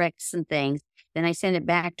and correct some things. Then I send it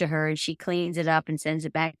back to her, and she cleans it up and sends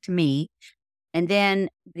it back to me. And then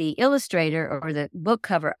the illustrator, or the book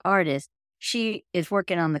cover artist, she is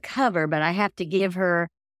working on the cover, but I have to give her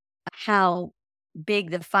how big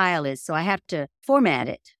the file is. So I have to format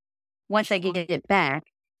it once I get it back,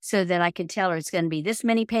 so that I can tell her it's going to be this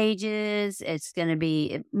many pages. It's going to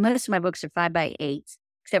be, most of my books are 5 by 8.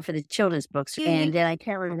 except for the children's books. You And use then I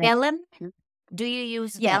tell her that. vellum? Do you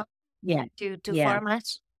use Yeah. vellum Yeah. to Yeah. format?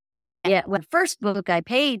 Yeah. Well, the first book, I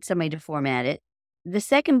paid somebody to format it. The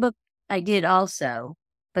second book, I did also.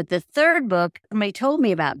 But the third book, somebody told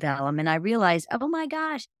me about vellum, and I realized, oh my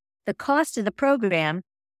gosh, the cost of the program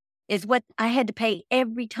is what I had to pay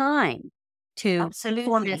every time to Absolutely,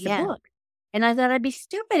 format the yeah. book. And I thought I'd be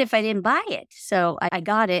stupid if I didn't buy it. So I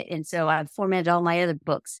got it, and so I formatted all my other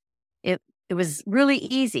books. It was really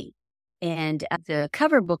easy. And the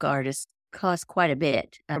cover book artist cost quite a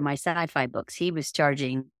bit for my sci-fi books. He was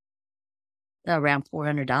charging around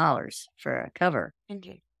 $400 for a cover.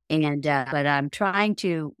 And but I'm trying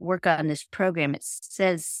to work on this program. It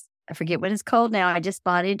says, I forget what it's called now. I just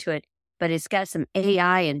bought into it, but it's got some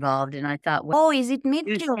AI involved. And I thought, well, Oh, is it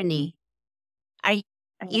Midjourney?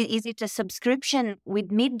 Is it a subscription with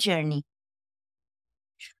Midjourney?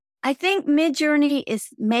 I think Midjourney is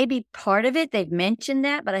maybe part of it. They've mentioned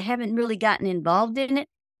that, but I haven't really gotten involved in it.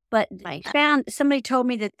 But I found somebody told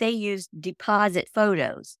me that they use deposit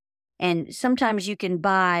photos. And sometimes you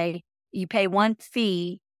pay one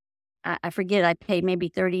fee. I forget, I paid maybe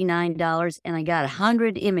 $39 and I got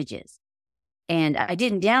 100 images. And I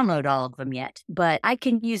didn't download all of them yet, but I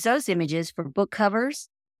can use those images for book covers.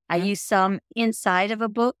 I used some inside of a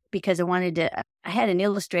book because I had an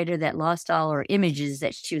illustrator that lost all her images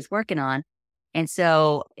that she was working on. And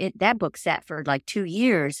so that book sat for like 2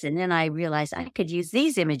 years. And then I realized I could use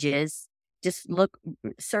these images, just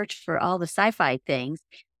search for all the sci-fi things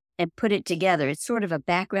and put it together. It's sort of a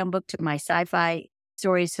background book to my sci-fi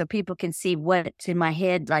stories so people can see what's in my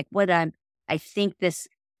head, like what I think this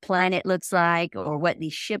planet looks like, or what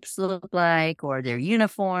these ships look like, or their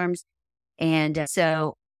uniforms. And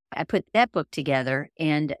so I put that book together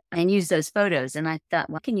and used those photos. And I thought,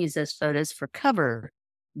 well, I can use those photos for cover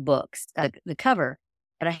books, the cover.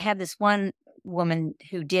 But I have this one woman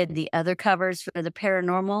who did the other covers for the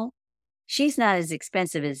paranormal. She's not as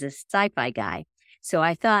expensive as a sci-fi guy. So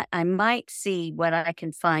I thought I might see what I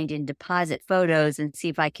can find in deposit photos and see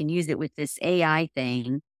if I can use it with this AI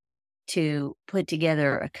thing to put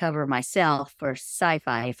together a cover myself for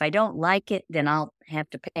sci-fi. If I don't like it, then I'll have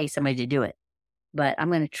to pay somebody to do it. But I'm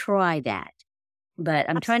going to try that. But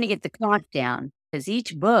I'm trying to get the cost down because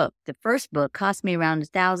each book, the first book, cost me around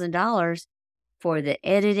 $1,000 for the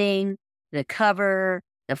editing, the cover,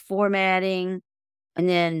 the formatting,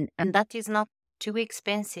 and that is not too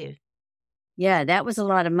expensive. Yeah, that was a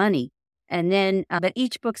lot of money. And then, but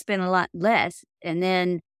each book's been a lot less. And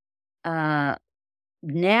then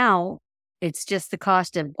now it's just the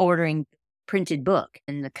cost of ordering printed book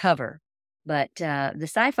and the cover. But the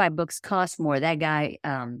sci-fi books cost more. That guy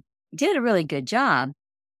did a really good job.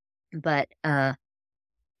 But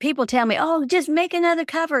people tell me, oh, just make another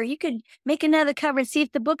cover. You could make another cover and see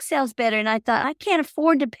if the book sells better. And I thought, I can't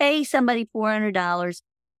afford to pay somebody $400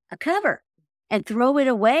 a cover and throw it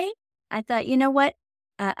away. I thought, you know what?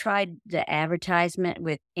 I tried the advertisement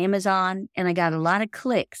with Amazon and I got a lot of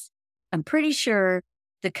clicks. I'm pretty sure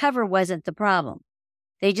the cover wasn't the problem.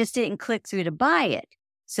 They just didn't click through to buy it.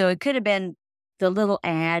 So it could have been the little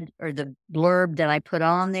ad or the blurb that I put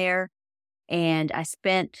on there. And I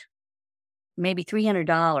spent maybe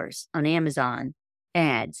 $300 on Amazon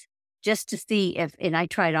ads just to see and I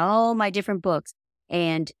tried all my different books.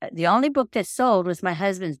 And the only book that sold was my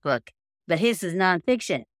husband's book, but his is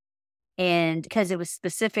nonfiction. And because it was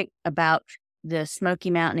specific about the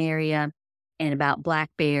Smoky Mountain area and about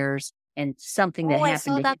black bears and something that happened. I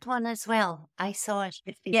saw that one as well. I saw it.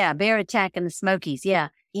 Yeah, bear attack in the Smokies. Yeah.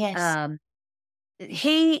 Yes.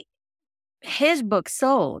 His book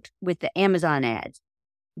sold with the Amazon ads,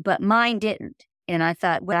 but mine didn't. And I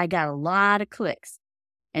thought, well, I got a lot of clicks,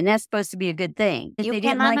 and that's supposed to be a good thing. You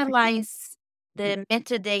can analyze the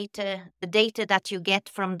metadata, the data that you get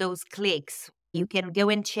from those clicks. You can go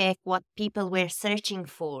and check what people were searching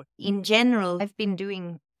for. In general, I've been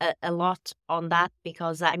doing a lot on that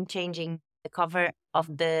because I'm changing the cover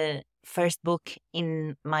of the first book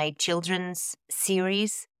in my children's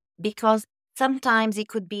series because sometimes it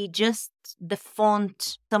could be just the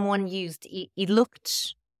font someone used. It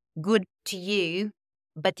looked good to you,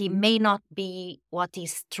 but it may not be what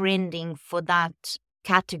is trending for that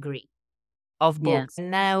category of books. Yes.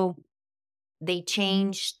 Now they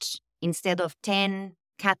changed. Instead of 10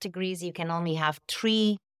 categories, you can only have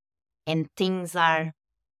 3, and things are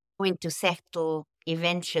going to settle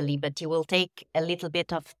eventually, but it will take a little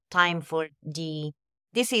bit of time for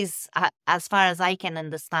this is, as far as I can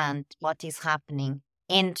understand, what is happening.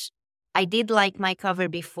 And I did like my cover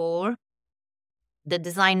before. The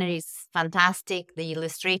designer is fantastic. The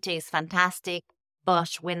illustrator is fantastic.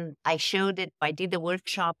 But when I showed it, I did a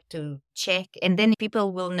workshop to check, and then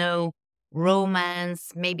people will know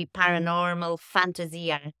romance, maybe paranormal,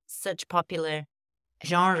 fantasy are such popular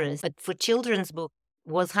genres. But for children's book,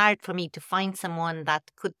 it was hard for me to find someone that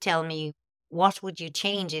could tell me what would you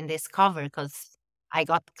change in this cover, because I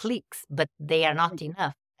got clicks, but they are not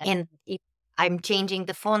enough. And if I'm changing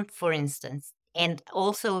the font, for instance, and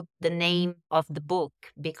also the name of the book,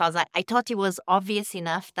 because I thought it was obvious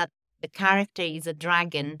enough that the character is a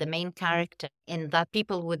dragon, the main character, and that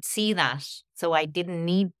people would see that. So I didn't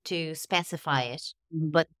need to specify it.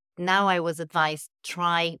 But now I was advised,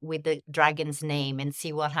 try with the dragon's name and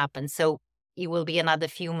see what happens. So it will be another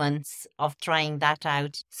few months of trying that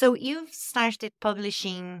out. So you've started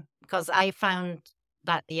publishing, because I found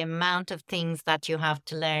that the amount of things that you have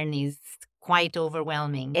to learn is quite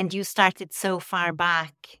overwhelming. And you started so far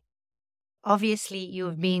back. Obviously,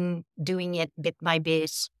 you've been doing it bit by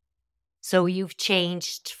bit. So you've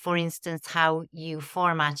changed, for instance, how you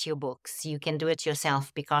format your books. You can do it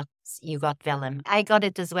yourself because you got vellum. I got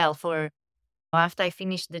it as well for after I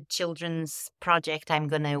finish the children's project, I'm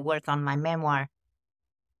going to work on my memoir.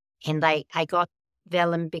 And I got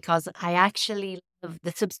vellum because I actually love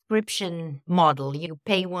the subscription model. You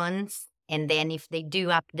pay once, and then if they do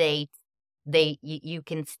update, you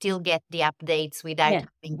can still get the updates without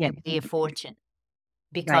having to pay a fortune.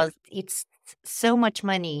 Because it's so much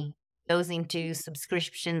money goes into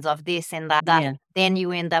subscriptions of this and that, then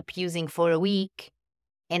you end up using for a week,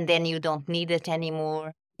 and then you don't need it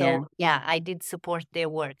anymore. So I did support their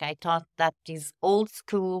work. I thought that is old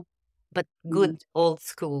school, but good old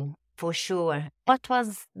school for sure. What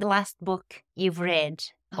was the last book you've read,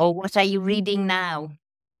 or what are you reading now?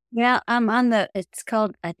 Yeah, I'm on I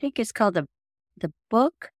think it's called the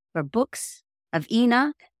Book or Books of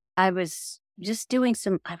Enoch. I was just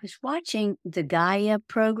I was watching the Gaia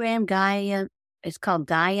program. It's called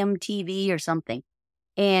Gaiam TV or something.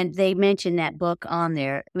 And they mentioned that book on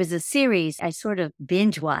there. It was a series. I sort of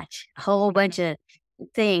binge watch a whole bunch of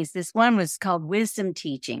things. This one was called Wisdom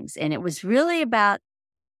Teachings. And it was really about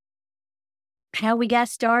how we got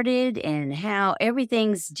started and how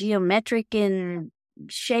everything's geometric in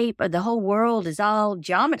shape. The whole world is all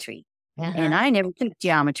geometry. And I never took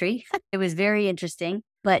geometry. It was very interesting.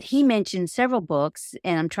 But he mentioned several books,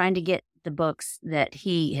 and I'm trying to get the books that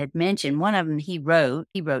he had mentioned. One of them he wrote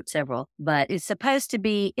several, but it's supposed to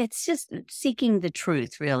be, it's just seeking the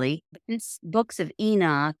truth, really. It's Books of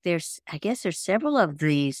Enoch. I guess there's several of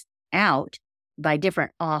these out by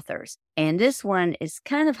different authors. And this one is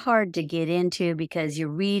kind of hard to get into because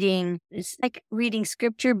it's like reading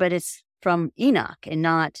scripture, but it's from Enoch and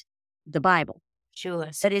not the Bible.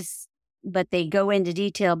 Sure. But they go into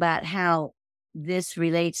detail about how this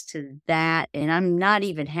relates to that, and I'm not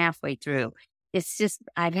even halfway through. It's just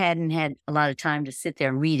I hadn't had a lot of time to sit there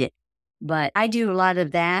and read it. But I do a lot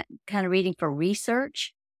of that kind of reading for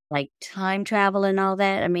research, like time travel and all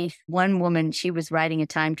that. I mean, one woman, she was writing a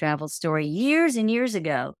time travel story years and years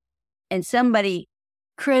ago, and somebody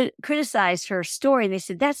criticized her story. They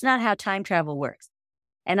said, that's not how time travel works.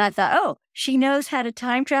 And I thought, oh, she knows how to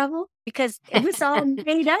time travel? Because it was all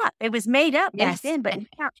made up. It was made up back then, but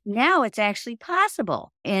now it's actually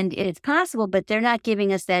possible. And it's possible, but they're not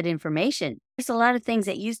giving us that information. There's a lot of things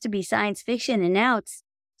that used to be science fiction, and now it's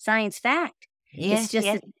science fact. It's just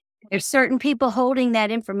that there's certain people holding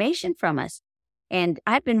that information from us. And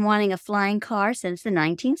I've been wanting a flying car since the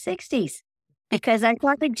 1960s because I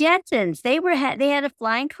thought the Jetsons, they had a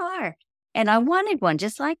flying car. And I wanted one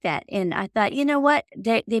just like that. And I thought, you know what?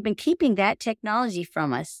 They've been keeping that technology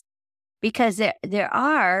from us because they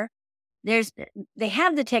have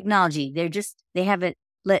the technology. They haven't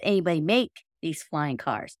let anybody make these flying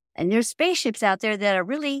cars. And there's spaceships out there that are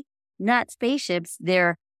really not spaceships.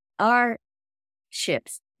 There are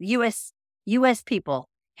ships. U.S. people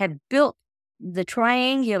have built the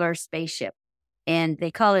triangular spaceship, and they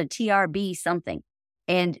call it TRB something.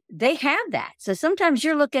 And they have that. So sometimes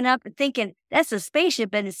you're looking up and thinking, that's a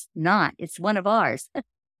spaceship, and it's not. It's one of ours.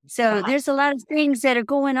 So there's a lot of things that are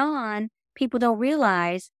going on. People don't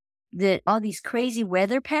realize that all these crazy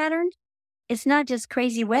weather patterns, it's not just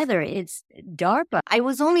crazy weather. It's DARPA. I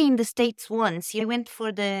was only in the States once. I went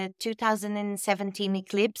for the 2017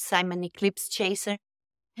 eclipse. I'm an eclipse chaser.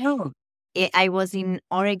 Oh. I was in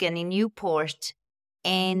Oregon, in Newport,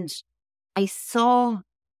 and I saw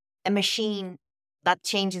a machine that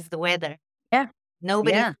changes the weather. Yeah.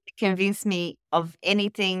 Nobody convinced me of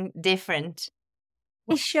anything different.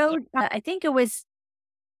 They showed, I think it was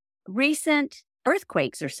recent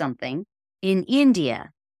earthquakes or something in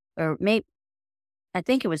India, or maybe, I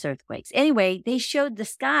think it was earthquakes. Anyway, they showed the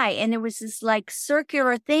sky, and there was this like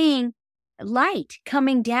circular thing light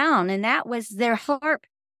coming down, and that was their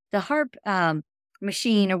the harp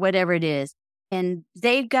machine or whatever it is. And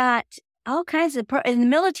they've got all kinds of, and the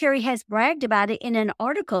military has bragged about it in an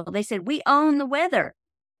article. They said, we own the weather.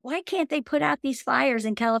 Why can't they put out these fires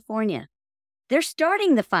in California? They're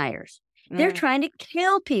starting the fires. They're trying to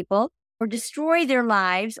kill people or destroy their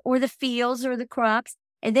lives or the fields or the crops.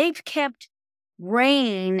 And they've kept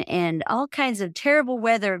rain and all kinds of terrible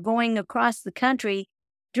weather going across the country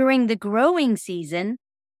during the growing season,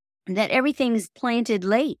 that everything's planted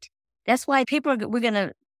late. That's why we're going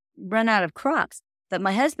to run out of crops. But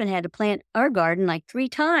my husband had to plant our garden like 3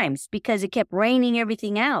 times because it kept raining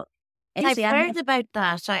everything out. And I've heard about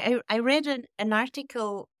that. I read an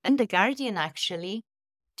article in The Guardian, actually,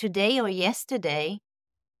 today or yesterday,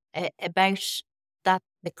 about that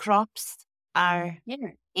the crops are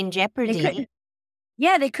in jeopardy.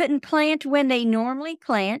 They couldn't plant when they normally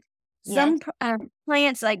plant. Some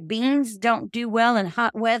plants like beans don't do well in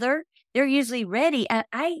hot weather. They're usually ready.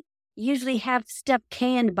 I usually have stuff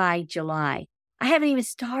canned by July. I haven't even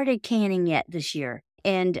started canning yet this year.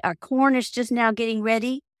 And our corn is just now getting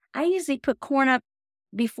ready. I usually put corn up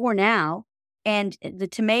before now. And the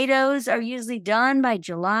tomatoes are usually done by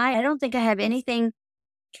July. I don't think I have anything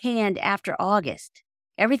canned after August.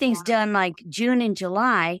 Everything's done like June and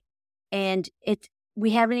July. And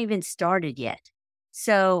we haven't even started yet.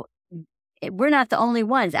 So we're not the only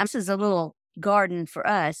ones. This is a little garden for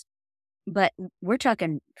us, but we're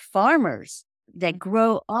talking farmers that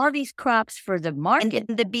grow all these crops for the market.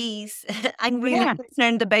 And the bees. I'm really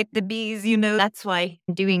concerned about the bees. That's why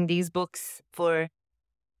I'm doing these books for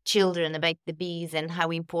children about the bees and how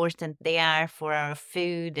important they are for our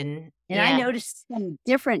food. And I noticed some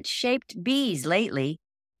different shaped bees lately,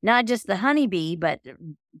 not just the honeybee, but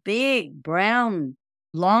big, brown,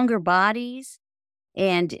 longer bodies.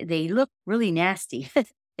 And they look really nasty.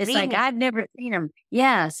 It's like I've never seen them.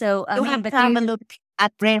 Yeah. So you have to have a look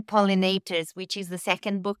at Rare Pollinators, which is the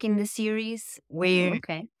second book in the series, where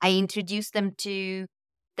I introduced them to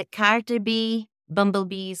the Carter bee,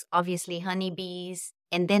 bumblebees, obviously honeybees.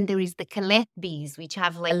 And then there is the Colette bees, which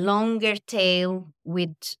have like a longer tail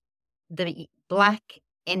with the black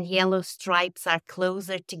and yellow stripes are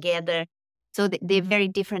closer together. So they're very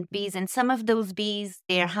different bees. And some of those bees,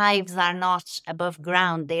 their hives are not above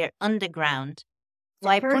ground, they're underground. So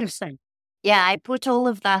I put all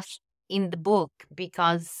of that in the book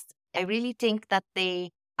because I really think that they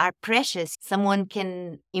are precious. Someone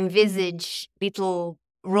can envisage little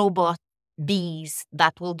robot bees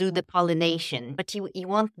that will do the pollination, but it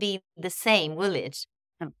won't be the same, will it?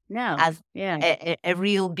 No. As a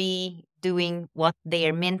real bee doing what they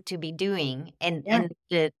are meant to be doing. And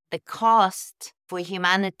the cost for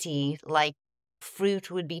humanity, like fruit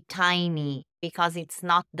would be tiny because it's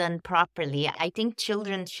not done properly. I think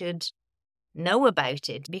children should know about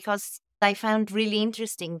it because I found really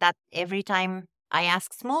interesting that every time I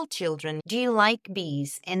ask small children, do you like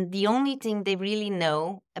bees? And the only thing they really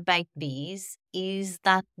know about bees is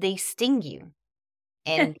that they sting you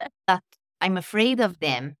and that I'm afraid of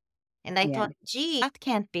them. And I thought, gee, that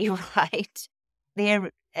can't be right. They're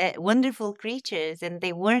wonderful creatures and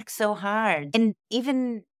they work so hard. And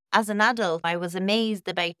even as an adult, I was amazed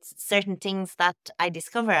about certain things that I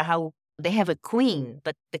discover, how they have a queen,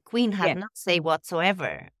 but the queen has no say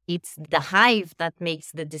whatsoever. It's the hive that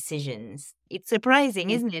makes the decisions. It's surprising,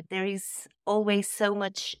 isn't it? There is always so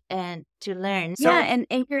much to learn. So, and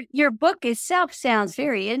your book itself sounds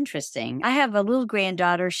very interesting. I have a little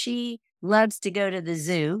granddaughter. She loves to go to the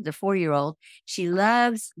zoo, the 4-year-old. She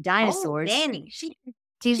loves dinosaurs. She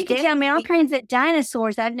can tell me all kinds of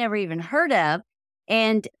dinosaurs I've never even heard of.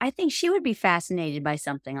 And I think she would be fascinated by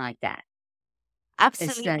something like that.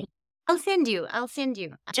 Absolutely. I'll send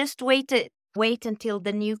you. Just wait until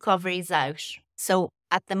the new cover is out. So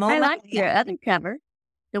at the moment, I like your other cover,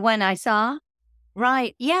 the one I saw.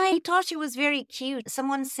 Right. Yeah, I thought it was very cute.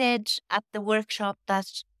 Someone said at the workshop that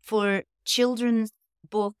for children's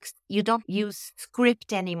books, you don't use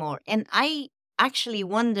script anymore. And I actually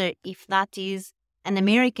wonder if that is an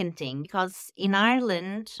American thing, because in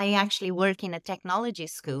Ireland, I actually work in a technology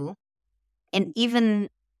school. And even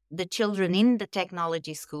the children in the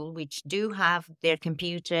technology school, which do have their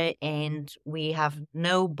computer and we have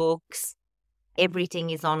no books, everything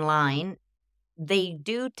is online, they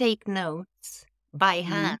do take notes by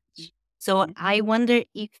hand. So I wonder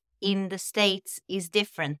if in the States is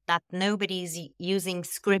different, that nobody's using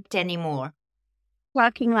script anymore.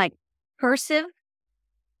 Talking like cursive?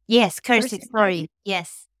 Yes, cursive, sorry.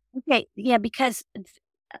 Yes. Okay, yeah, because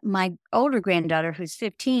my older granddaughter, who's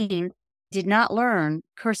 15, did not learn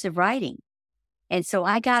cursive writing. And so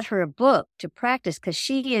I got her a book to practice because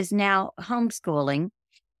she is now homeschooling.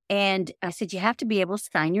 And I said, you have to be able to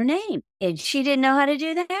sign your name. And she didn't know how to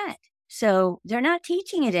do that. So they're not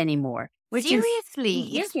teaching it anymore.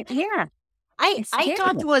 Seriously? Yeah. I thought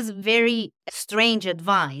terrible. it was very strange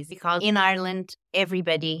advice because in Ireland,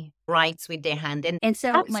 everybody writes with their hand. And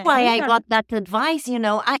so that's why I got that advice,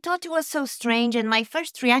 I thought it was so strange. And my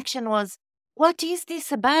first reaction was, what is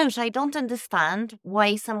this about? I don't understand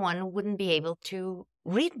why someone wouldn't be able to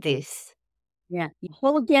read this. Yeah. The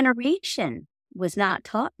whole generation was not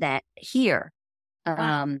taught that here.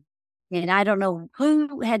 Wow. And I don't know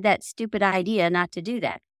who had that stupid idea not to do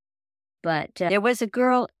that. But there was a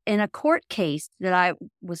girl in a court case that I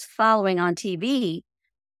was following on TV,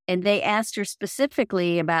 and they asked her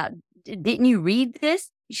specifically about, didn't you read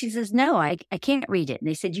this? She says, no, I can't read it. And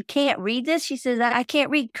they said, you can't read this? She says, I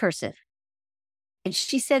can't read cursive. And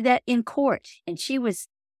she said that in court. And she was,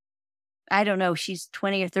 I don't know, she's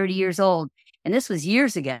 20 or 30 years old. And this was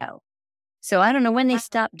years ago. So I don't know when they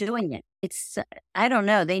stopped doing it. It's, I don't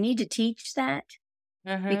know. They need to teach that.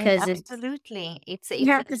 Because absolutely.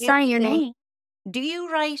 You have to sign your name. Do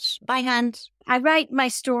you write by hand? I write my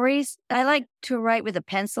stories. I like to write with a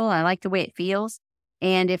pencil. I like the way it feels.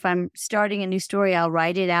 And if I'm starting a new story, I'll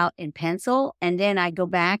write it out in pencil. And then I go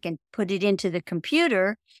back and put it into the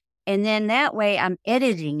computer. And then that way I'm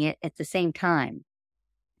editing it at the same time.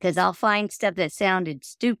 Because I'll find stuff that sounded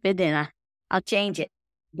stupid and I'll change it.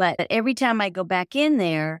 But every time I go back in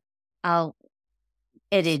there, I'll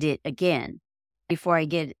edit it again. Before I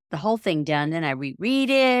get the whole thing done, then I reread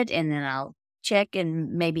it, and then I'll check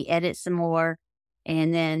and maybe edit some more,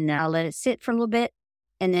 and then I'll let it sit for a little bit,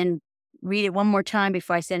 and then read it one more time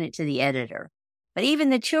before I send it to the editor. But even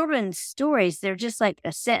the children's stories, they're just like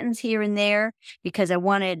a sentence here and there because I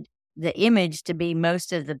wanted the image to be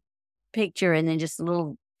most of the picture and then just a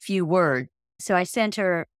little few words. So I sent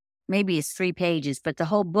her, maybe it's 3 pages, but the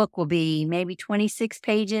whole book will be maybe 26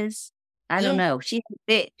 pages. I don't know. She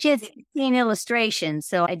has 16 illustrations,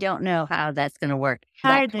 so I don't know how that's going to work.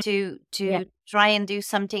 Hard to try and do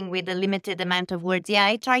something with a limited amount of words. Yeah,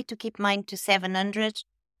 I try to keep mine to 700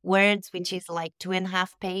 words, which is like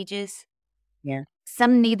 2.5 pages. Yeah.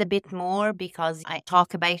 Some need a bit more because I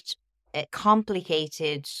talk about a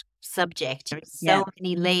complicated subject. There's so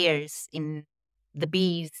many layers in the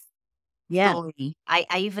bees story. I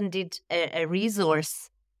even did a resource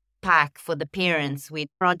pack for the parents with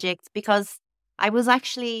projects because I was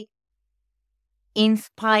actually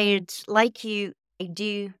inspired, like you. I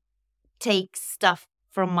do take stuff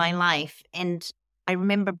from my life, and I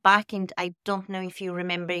remember back in, I don't know if you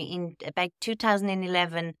remember, in about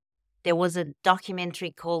 2011 there was a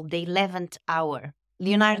documentary called The 11th Hour.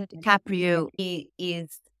 Leonardo DiCaprio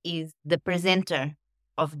is the presenter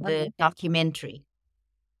of the documentary,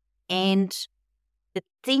 and the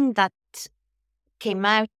thing that came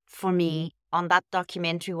out for me on that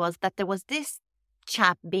documentary was that there was this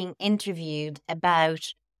chap being interviewed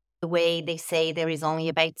about the way they say there is only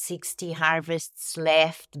about 60 harvests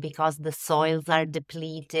left because the soils are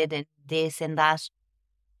depleted and this and that.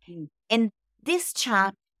 And this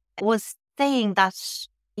chap was saying that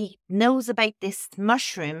he knows about this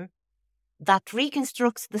mushroom that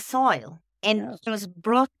reconstructs the soil. And it was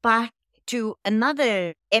brought back to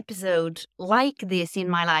another episode like this in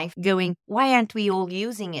my life, going, why aren't we all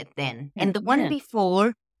using it then? And the one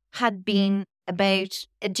before had been about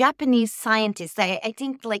a Japanese scientist. I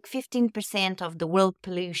think like 15% of the world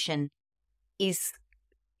pollution is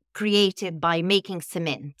created by making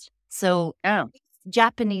cement. So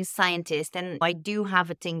Japanese scientist, and I do have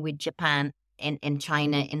a thing with Japan and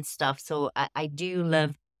China and stuff. So I do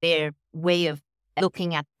love their way of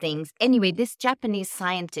looking at things. Anyway, this Japanese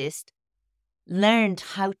scientist learned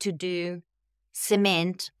how to do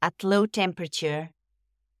cement at low temperature.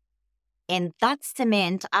 And that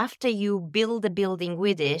cement, after you build a building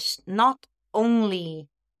with it, not only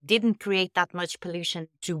didn't create that much pollution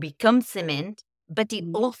to become cement, but it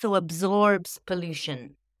also absorbs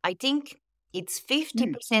pollution. I think it's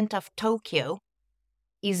 50% of Tokyo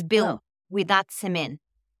is built with that cement.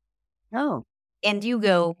 Oh. And you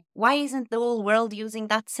go, why isn't the whole world using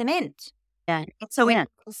that cement? Yeah. So the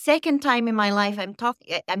second time in my life,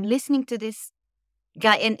 I'm listening to this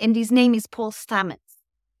guy, and his name is Paul Stamets.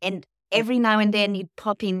 And every now and then he'd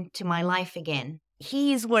pop into my life again.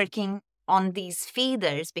 He is working on these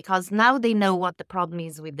feeders because now they know what the problem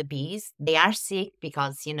is with the bees. They are sick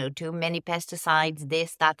because, too many pesticides,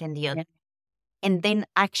 this, that, and the other. And then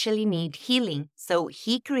actually need healing. So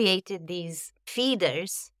he created these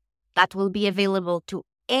feeders that will be available to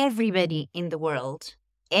everybody in the world.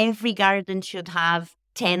 Every garden should have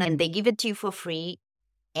 10, and they give it to you for free.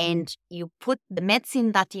 And you put the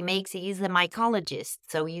medicine that he makes, he's a mycologist.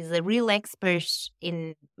 So he's a real expert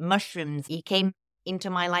in mushrooms. He came into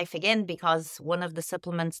my life again because one of the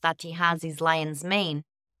supplements that he has is lion's mane.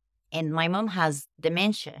 And my mom has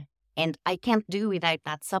dementia. And I can't do without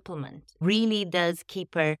that supplement. Really does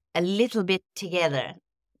keep her a little bit together.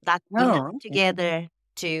 That enough together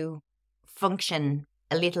to function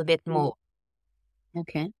a little bit more.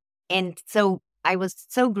 Okay. And so I was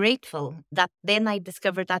so grateful that then I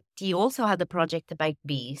discovered that he also had a project about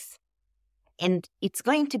bees. And it's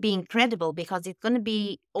going to be incredible because it's going to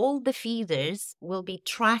be all the feeders will be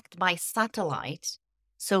tracked by satellite.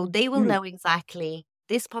 So they will know exactly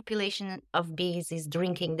this population of bees is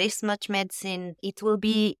drinking this much medicine. It will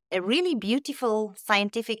be a really beautiful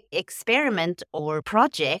scientific experiment or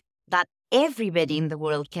project that everybody in the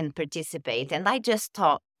world can participate. And I just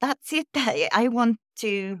thought, that's it. I want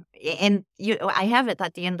to, and I have it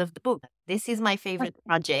at the end of the book. This is my favorite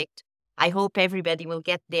project. I hope everybody will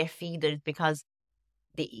get their feeders because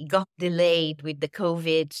they got delayed with the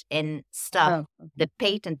COVID and stuff, the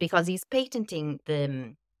patent, because he's patenting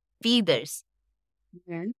the feeders.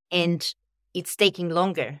 And it's taking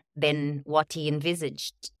longer than what he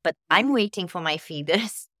envisaged. But I'm waiting for my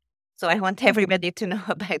feeders. So I want everybody to know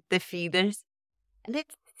about the feeders.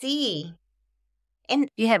 Let's see. And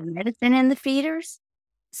you have medicine in the feeders?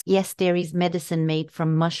 Yes, there is medicine made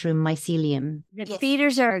from mushroom mycelium. The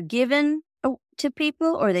feeders are given to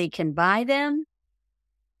people or they can buy them?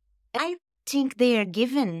 I think they are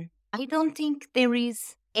given. I don't think there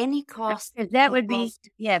is any cost. That would be,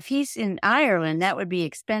 if he's in Ireland, that would be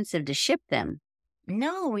expensive to ship them.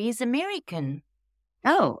 No, he's American.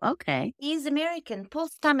 Oh, okay. He's American. Paul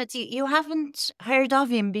Stamets, you haven't heard of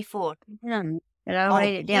him before. But I'll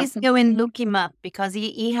write it down. Please go and look him up because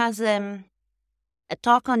he has a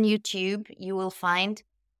talk on YouTube you will find.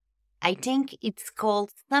 I think it's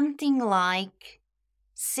called something like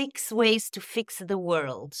 6 Ways to Fix the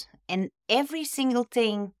World. And every single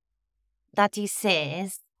thing that he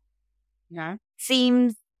says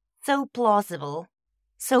seems so plausible,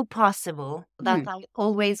 so possible that I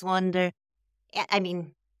always wonder. I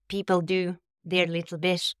mean, people do their little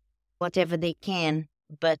bit, whatever they can.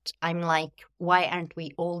 But I'm like, why aren't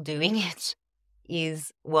we all doing it?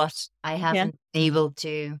 Is what I haven't been able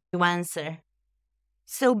to answer.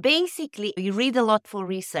 So basically, you read a lot for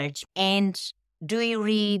research. And do you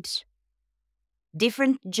read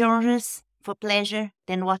different genres for pleasure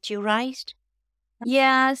than what you write?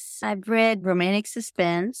 Yes, I've read romantic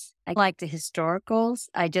suspense. I like the historicals.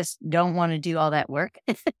 I just don't want to do all that work.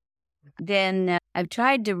 Then I've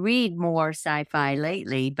tried to read more sci-fi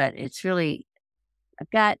lately, but it's really...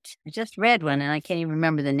 I just read one and I can't even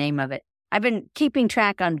remember the name of it. I've been keeping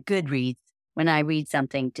track on Goodreads when I read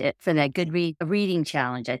something for that Goodreads reading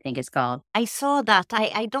challenge, I think it's called. I saw that.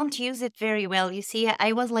 I don't use it very well. You see,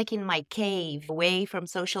 I was like in my cave away from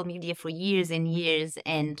social media for years and years,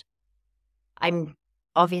 and I'm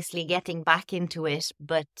obviously getting back into it,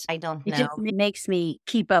 but I don't know. It just makes me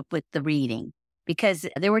keep up with the reading because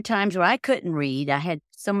there were times where I couldn't read. I had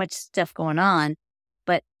so much stuff going on,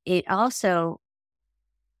 but it also...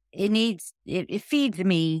 It feeds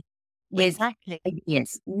me with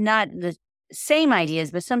ideas, not the same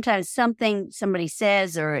ideas, but sometimes something somebody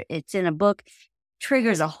says or it's in a book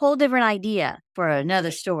triggers a whole different idea for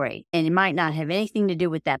another story. And it might not have anything to do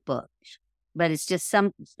with that book, but it's just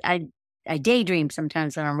I daydream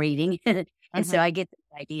sometimes when I'm reading. And so I get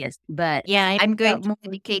the ideas. But I'm going to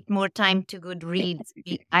dedicate more time to Goodreads.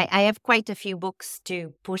 I have quite a few books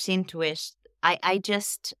to put into it. I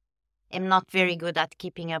just... am not very good at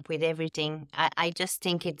keeping up with everything. I just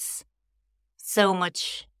think it's so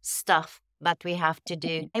much stuff that we have to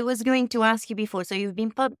do. I was going to ask you before, so you've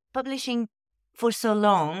been publishing for so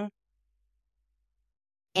long,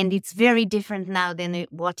 and it's very different now than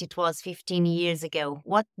what it was 15 years ago.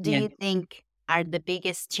 What do you think are the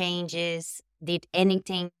biggest changes? Did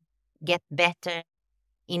anything get better,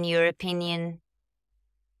 in your opinion?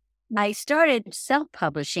 I started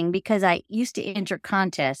self-publishing because I used to enter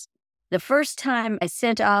contests. The first time I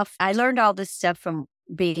sent off, I learned all this stuff from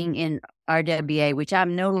being in RWA, which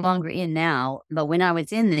I'm no longer in now. But when I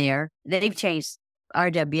was in there, they've changed.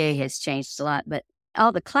 RWA has changed a lot, but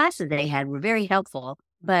all the classes they had were very helpful.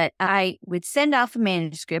 But I would send off a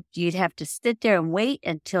manuscript. You'd have to sit there and wait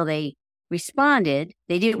until they responded.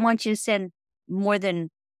 They didn't want you to send they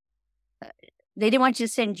didn't want you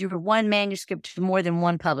to send your one manuscript to more than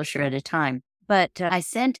one publisher at a time. But I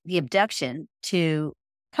sent the abduction to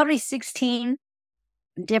probably 16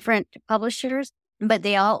 different publishers, but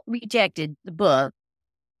they all rejected the book.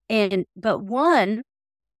 But one,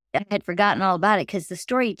 I had forgotten all about it because the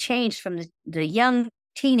story changed from the young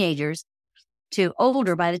teenagers to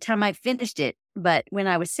older by the time I finished it. But when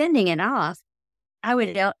I was sending it off, I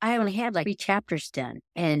only had like 3 chapters done.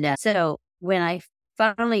 And so when I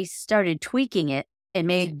finally started tweaking it and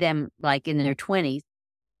made them like in their 20s,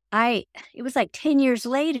 it was like 10 years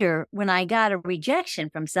later when I got a rejection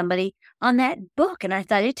from somebody on that book. And I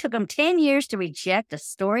thought it took them 10 years to reject a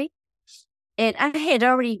story. And I had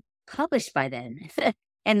already published by then.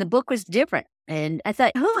 And the book was different. And I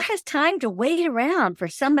thought, who has time to wait around for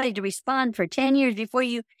somebody to respond for 10 years before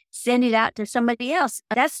you send it out to somebody else?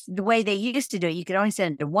 That's the way they used to do it. You could only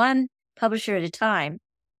send it to one publisher at a time.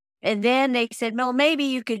 And then they said, well, maybe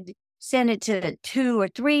you could send it to 2 or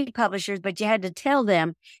 3 publishers, but you had to tell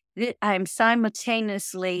them that I'm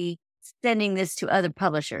simultaneously sending this to other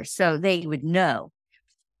publishers so they would know.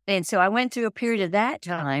 And so I went through a period of that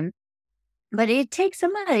time, but it takes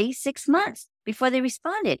somebody 6 months before they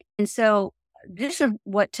responded. And so this is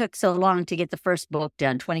what took so long to get the first book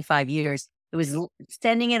done, 25 years. It was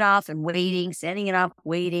sending it off and waiting, sending it off,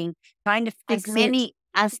 waiting, trying to fix as many it.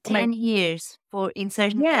 as 10 years for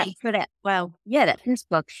insertion. Yeah, for that. Wow. Yeah, that first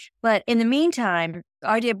book. But in the meantime,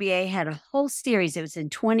 RWA had a whole series. It was in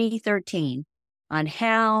 2013 on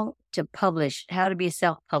how to be a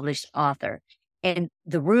self-published author. And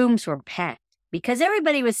the rooms were packed because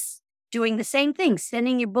everybody was doing the same thing,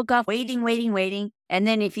 sending your book off, waiting. And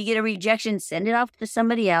then if you get a rejection, send it off to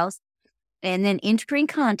somebody else. And then entering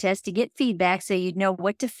contests to get feedback so you'd know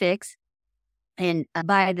what to fix. And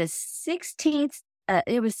by the 16th,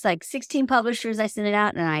 it was like 16 publishers I sent it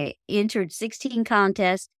out, and I entered 16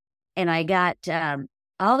 contests, and I got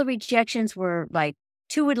all the rejections were like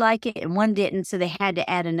 2 would like it and 1 didn't. So they had to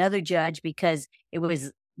add another judge because it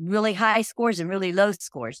was really high scores and really low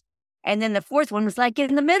scores. And then the 4th one was like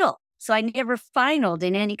in the middle. So I never finaled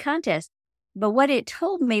in any contest. But what it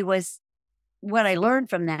told me was, what I learned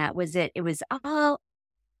from that was that it was all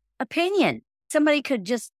opinion. Somebody could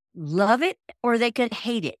just love it or they could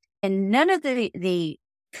hate it. And none of the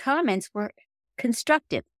comments were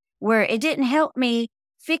constructive, where it didn't help me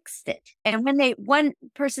fix it. And when one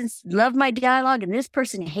person loved my dialogue and this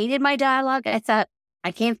person hated my dialogue, I thought,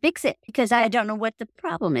 I can't fix it because I don't know what the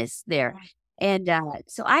problem is there. And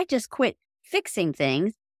so I just quit fixing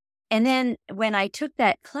things. And then when I took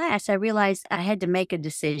that class, I realized I had to make a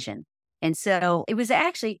decision. And so it was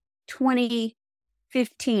actually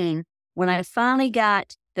 2015 when I finally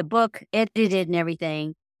got the book edited and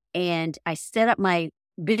everything. And I set up my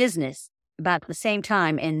business about the same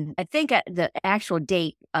time. And I think the actual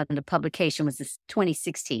date on the publication was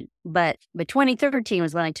 2016. But 2013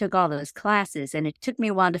 was when I took all those classes. And it took me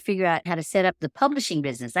a while to figure out how to set up the publishing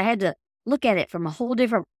business. I had to look at it from a whole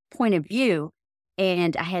different point of view.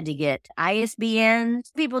 And I had to get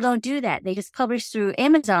ISBNs. People don't do that. They just publish through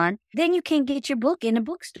Amazon. Then you can get your book in a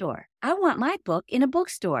bookstore. I want my book in a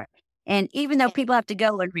bookstore. And even though people have to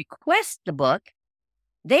go and request the book,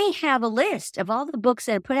 they have a list of all the books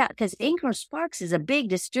that are put out because Ingram Sparks is a big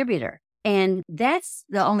distributor. And that's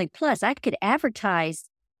the only plus. I could advertise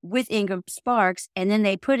with Ingram Sparks, and then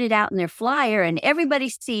they put it out in their flyer, and everybody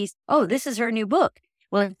sees, oh, this is her new book.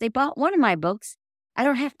 Well, if they bought one of my books, I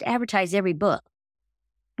don't have to advertise every book.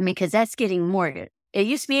 I mean, because that's getting more. It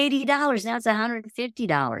used to be $80. Now it's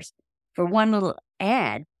 $150 for one little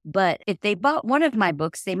ad. But if they bought one of my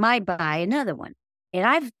books, they might buy another one. And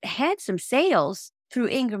I've had some sales through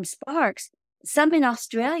Ingram Sparks, some in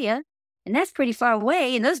Australia, and that's pretty far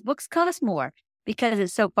away. And those books cost more because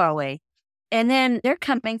it's so far away. And then they're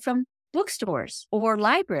coming from bookstores or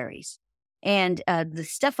libraries. And the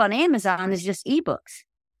stuff on Amazon is just ebooks.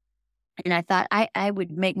 And I thought I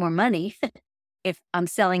would make more money if I'm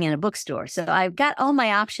selling in a bookstore. So I've got all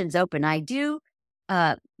my options open. I do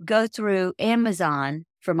go through Amazon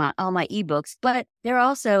for all my ebooks, but they're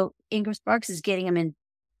also, Ingram Sparks is getting them in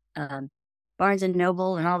Barnes &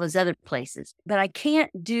 Noble and all those other places. But I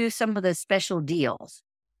can't do some of the special deals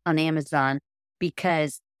on Amazon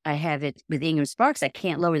because I have it with Ingram Sparks. I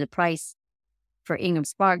can't lower the price for Ingram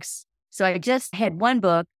Sparks. So I just had one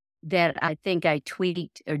book that I think I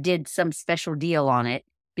tweaked or did some special deal on it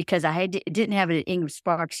because I didn't have it at Ingram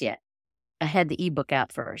Sparks yet. I had the ebook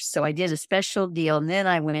out first. So I did a special deal. And then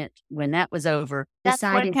I went, when that was over, that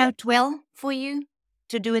worked out well for you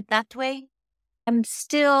to do it that way? I'm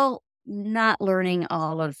still not learning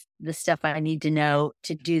all of the stuff I need to know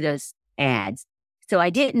to do those ads. So I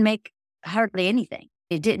didn't make hardly anything.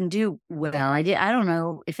 It didn't do well. I don't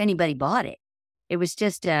know if anybody bought it. It was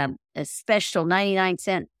just a special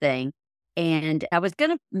 99-cent thing. And I was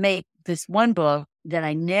going to make this one book that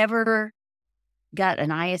I never got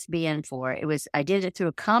an ISBN for. I did it through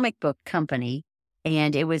a comic book company,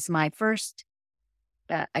 and it was my first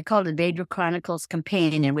I call it Vader Chronicles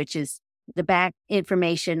Companion, which is the back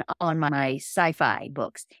information on my sci-fi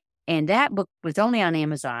books. And that book was only on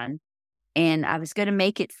Amazon, and I was going to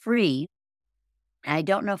make it free. I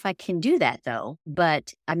don't know if I can do that though,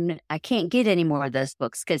 but I can't get any more of those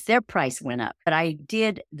books because their price went up. But I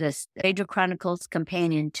did this Vader Chronicles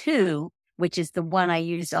Companion 2, which is the one I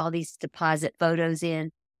used all these deposit photos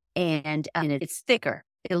in, and it's thicker.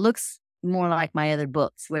 It looks more like my other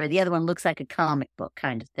books, where the other one looks like a comic book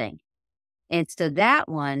kind of thing. And so that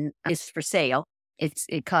one is for sale.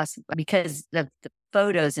 It costs, because of the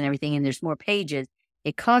photos and everything, and there's more pages,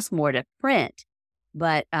 it costs more to print.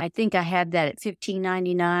 But I think I have that at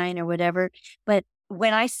 $15.99 or whatever. But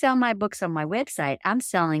when I sell my books on my website, I'm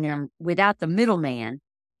selling them without the middleman.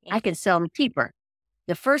 I can sell them cheaper.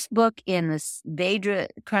 The first book in this Vader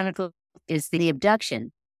Chronicle is The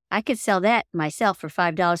Abduction. I could sell that myself for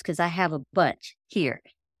 $5 because I have a bunch here.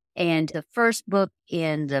 And the first book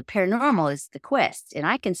in the paranormal is The Quest, and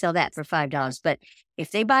I can sell that for $5. But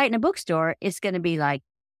if they buy it in a bookstore, it's going to be like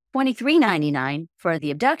 $23.99 for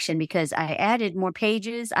The Abduction because I added more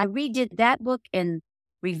pages. I redid that book and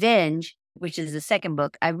Revenge, which is the second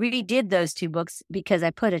book. I redid those two books because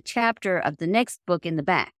I put a chapter of the next book in the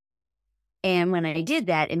back. And when I did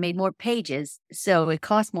that, it made more pages, so it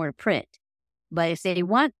cost more to print. But if they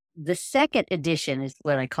want the second edition, is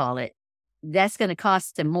what I call it, that's going to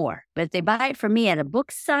cost them more. But if they buy it from me at a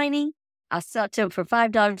book signing, I'll sell it to them for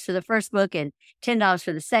 $5 for the first book and $10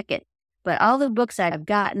 for the second. But all the books, I've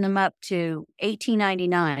gotten them up to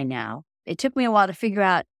 $18.99 now. It took me a while to figure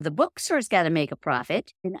out the bookstore's got to make a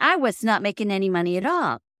profit, and I was not making any money at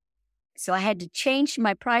all. So I had to change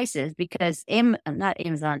my prices because not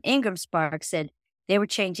Amazon, Ingram Spark said they were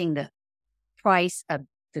changing the price of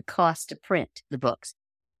the cost to print the books.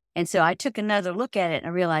 And so I took another look at it and I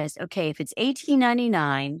realized, okay, if it's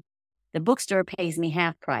 $18.99, the bookstore pays me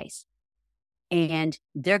half price, and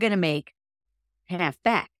they're going to make half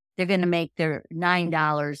back. They're going to make their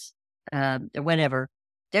 $9 or whatever.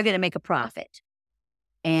 They're going to make a profit,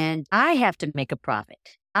 and I have to make a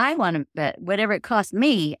profit. I want to, but whatever it costs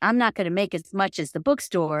me, I'm not going to make as much as the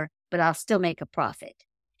bookstore, but I'll still make a profit.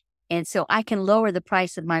 And so I can lower the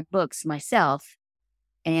price of my books myself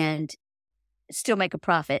and still make a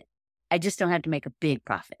profit. I just don't have to make a big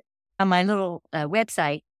profit. On my little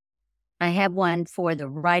website, I have one for the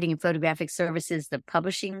Writing and Photographic Services, the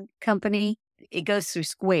publishing company. It goes through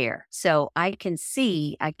Square. So I can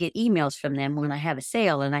see, I get emails from them when I have a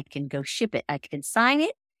sale, and I can go ship it. I can sign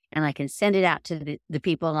it and I can send it out to the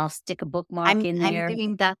people, and I'll stick a bookmark in there. I'm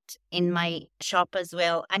doing that in my shop as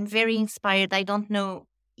well. I'm very inspired. I don't know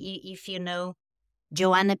if you know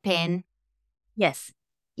Joanna Penn. Yes.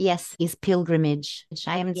 Yes, is Pilgrimage.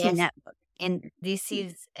 I haven't seen that book. And this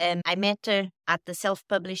is, I met her at the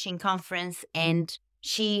self-publishing conference, and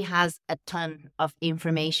she has a ton of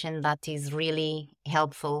information that is really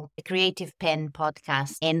helpful. The Creative Pen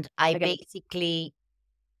podcast. And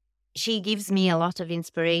she gives me a lot of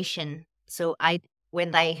inspiration. So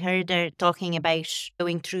when I heard her talking about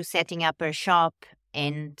going through setting up her shop,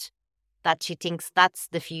 and that she thinks that's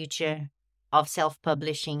the future of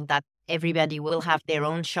self-publishing, that everybody will have their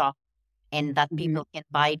own shop and that people can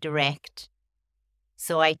buy direct.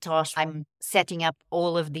 So I thought, I'm setting up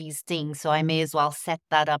all of these things, so I may as well set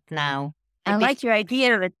that up now. I like your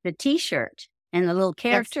idea of the T-shirt and the little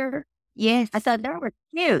character. Yes. I thought that were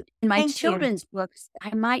cute. In my Thank children's books,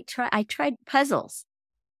 I tried puzzles.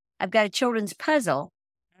 I've got a children's puzzle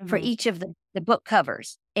for each of the book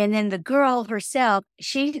covers. And then the girl herself,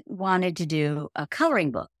 she wanted to do a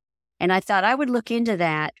coloring book. And I thought I would look into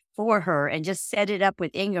that for her and just set it up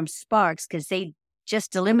with Ingram Sparks, because they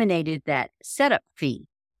just eliminated that setup fee,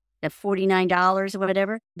 the $49 or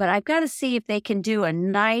whatever. But I've got to see if they can do a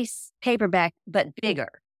nice paperback, but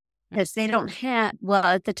bigger, because they don't have, well,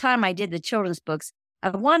 at the time I did the children's books, I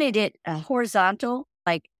wanted it horizontal,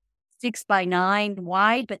 like 6x9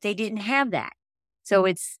 wide, but they didn't have that. So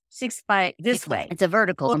it's 6 by this way. It's a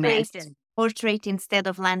vertical portrait instead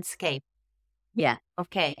of landscape. Yeah.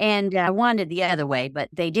 Okay. And I wanted the other way, but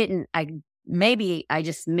they didn't. Maybe I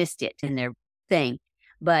just missed it in their thing.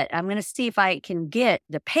 But I'm going to see if I can get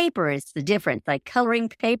the paper. It's the difference, like coloring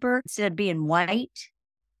paper instead of being white.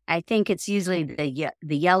 I think it's usually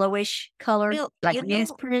the yellowish color, like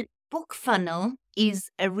newsprint. BookFunnel is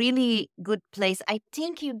a really good place. I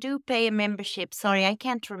think you do pay a membership. Sorry, I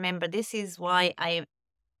can't remember. This is why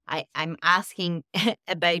I'm asking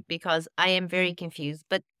about, because I am very confused.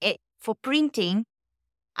 But for printing,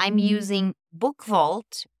 I'm using Book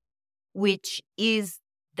Vault, which is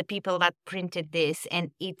the people that printed this.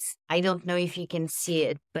 And I don't know if you can see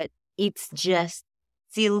it, but it's just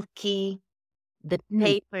silky The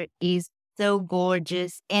paper is so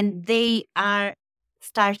gorgeous, and they are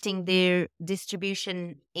starting their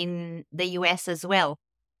distribution in the US as well.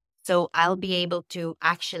 So I'll be able to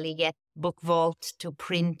actually get Book Vault to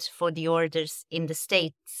print for the orders in the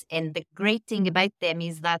States. And the great thing about them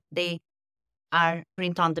is that they are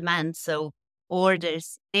print on demand. So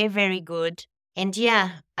orders, they're very good. And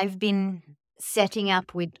yeah, I've been setting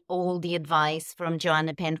up with all the advice from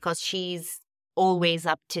Joanna Penn because she's always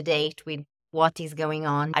up to date with what is going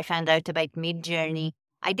on. I found out about Midjourney.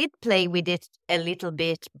 I did play with it a little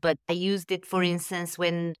bit, but I used it, for instance,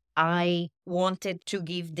 when I wanted to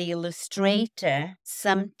give the illustrator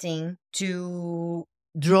something to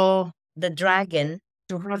draw the dragon,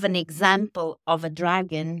 to have an example of a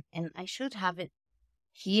dragon, and I should have it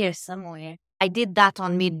here somewhere. I did that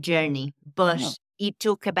on Midjourney, but it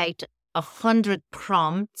took about 100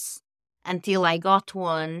 prompts until I got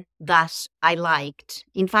one that I liked.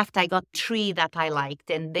 In fact, I got 3 that I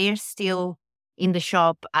liked, and they're still in the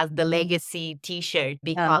shop as the legacy t-shirt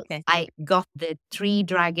because I got the 3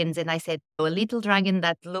 dragons and I said, a little dragon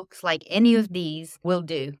that looks like any of these will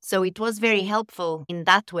do. So it was very helpful in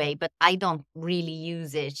that way, but I don't really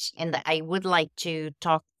use it. And I would like to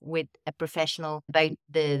talk with a professional about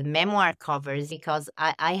the memoir covers because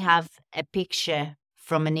I have a picture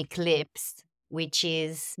from an eclipse which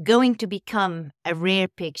is going to become a rare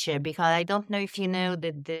picture because I don't know if you know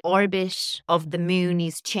that the orbit of the moon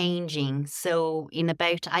is changing. So in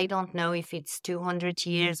about, I don't know if it's 200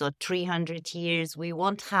 years or 300 years, we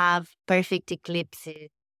won't have perfect eclipses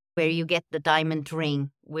where you get the diamond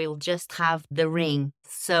ring. We'll just have the ring.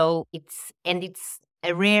 So it's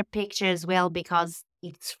a rare picture as well because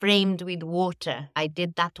it's framed with water. I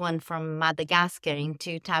did that one from Madagascar in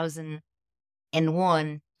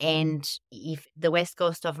 2001. And if the west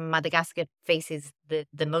coast of Madagascar faces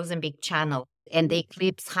the Mozambique Channel, and the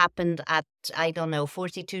eclipse happened at,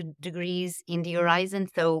 42 degrees in the horizon.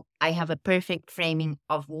 So I have a perfect framing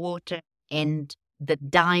of water and the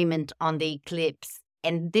diamond on the eclipse.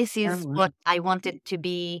 And this is what I wanted to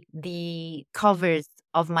be the covers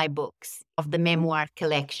of my books, of the memoir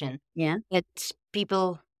collection. Yeah. But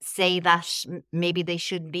people say that maybe they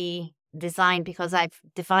should be designed because I've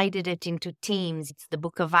divided it into themes. It's the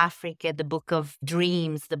Book of Africa, the Book of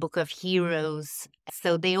Dreams, the Book of Heroes.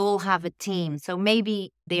 So they all have a theme. So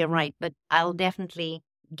maybe they're right, but I'll definitely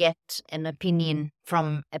get an opinion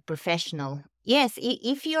from a professional. Yes,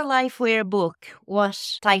 if your life were a book,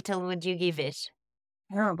 what title would you give it?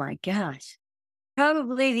 Oh my gosh.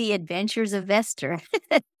 Probably The Adventures of Ester.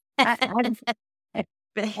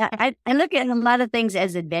 I look at a lot of things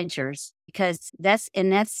as adventures because that's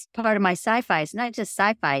part of my sci-fi. It's not just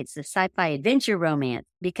sci-fi, it's a sci-fi adventure romance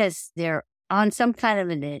because they're on some kind of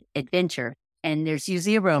an adventure and there's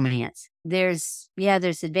usually a romance. There's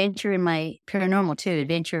adventure in my paranormal too,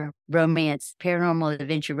 adventure romance, paranormal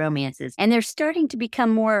adventure romances. And they're starting to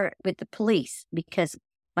become more with the police because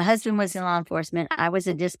my husband was in law enforcement. I was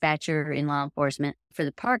a dispatcher in law enforcement for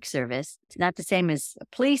the Park Service. It's not the same as a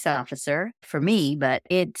police officer for me, but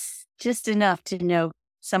it's just enough to know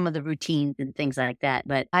some of the routines and things like that.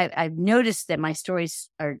 But I've noticed that my stories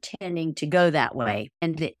are tending to go that way.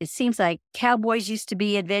 And it seems like cowboys used to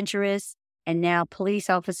be adventurous, and now police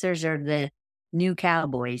officers are the new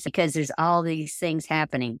cowboys because there's all these things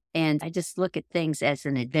happening. And I just look at things as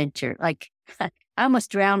an adventure. Like I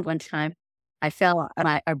almost drowned one time. I fell,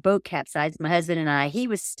 our boat capsized, my husband and I. He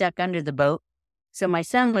was stuck under the boat. So my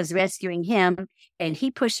son was rescuing him, and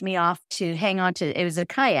he pushed me off to hang on to, it was a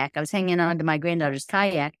kayak. I was hanging on to my granddaughter's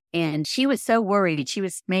kayak, and she was so worried. She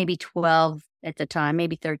was maybe 12 at the time,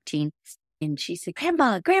 maybe 13. And she said,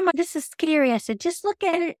 Grandma, this is scary. I said, just look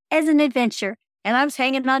at it as an adventure. And I was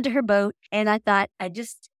hanging onto her boat, and I thought, I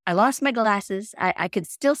lost my glasses. I could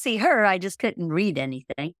still see her. I just couldn't read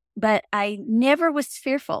anything. But I never was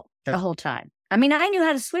fearful the whole time. I mean, I knew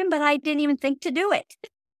how to swim, but I didn't even think to do it.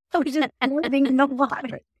 I was just living in the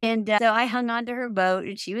water. And so I hung onto her boat,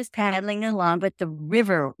 and she was paddling along. But the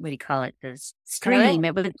river, what do you call it? The stream,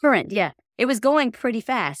 it was current. Yeah, it was going pretty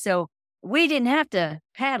fast. So we didn't have to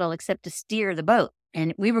paddle except to steer the boat.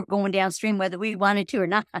 And we were going downstream whether we wanted to or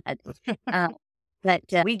not. But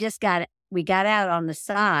we got out on the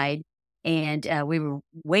side, and we were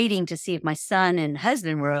waiting to see if my son and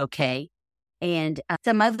husband were okay. And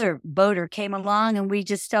some other boater came along, and we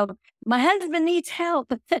just told them, my husband needs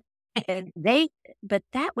help. But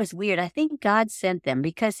that was weird. I think God sent them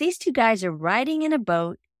because these 2 guys are riding in a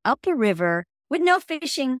boat up a river with no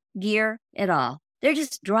fishing gear at all. They're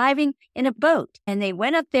just driving in a boat. And they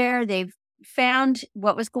went up there. They found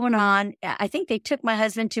what was going on. I think they took my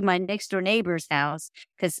husband to my next door neighbor's house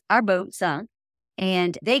because our boat sunk.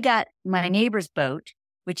 And they got my neighbor's boat,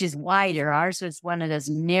 which is wider. Ours was one of those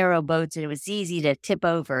narrow boats, and it was easy to tip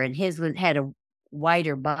over, and his had a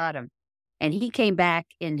wider bottom. And he came back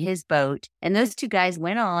in his boat, and those two guys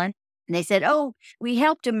went on, and they said, oh, we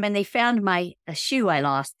helped him, and they found a shoe I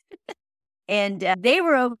lost. And they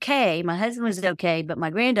were okay. My husband was okay, but my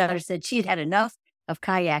granddaughter said she'd had enough of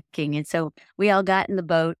kayaking. And so we all got in the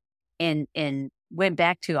boat and went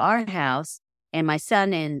back to our house. And my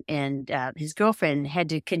son and his girlfriend had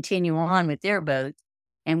to continue on with their boats.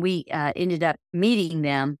 And we ended up meeting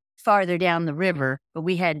them farther down the river, but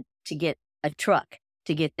we had to get a truck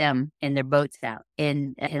to get them and their boats out.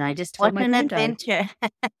 And I just told what an adventure.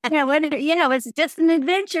 It was just an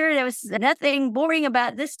adventure. There was nothing boring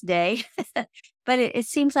about this day. But it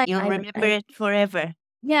seems like You'll remember it forever.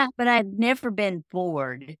 Yeah, but I've never been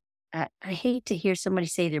bored. I hate to hear somebody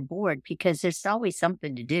say they're bored because there's always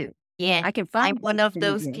something to do. Yeah, I can find. I'm one of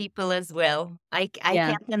those people as well. I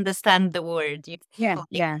can't understand the word.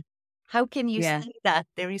 Yeah. How can you say that?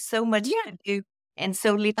 There is so much to do and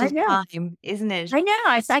so little time, isn't it? I know.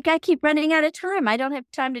 It's like I keep running out of time. I don't have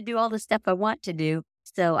time to do all the stuff I want to do.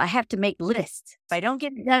 So I have to make lists. If I don't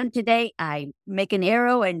get it done today, I make an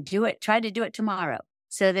arrow and try to do it tomorrow.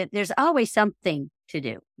 So that there's always something to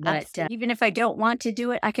do. But even if I don't want to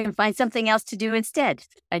do it, I can find something else to do instead.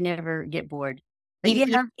 I never get bored. But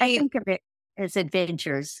I think of it as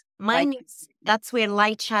adventures. Mine that's where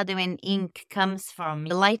light, shadow, and ink comes from.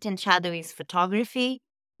 The light and shadow is photography.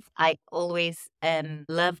 I always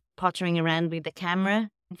love pottering around with the camera.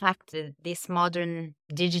 In fact, this modern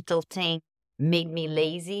digital thing made me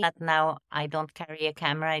lazy. But now I don't carry a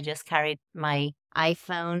camera. I just carry my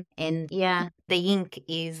iPhone. And the ink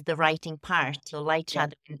is the writing part. So light,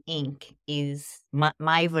 shadow, and ink is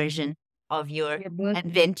my version of your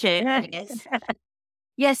adventure. Yes.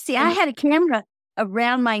 Yes, see, I had a camera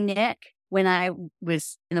around my neck when I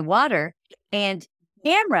was in the water, and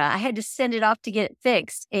I had to send it off to get it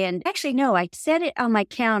fixed. And actually, no, I set it on my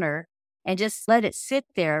counter and just let it sit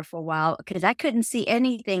there for a while because I couldn't see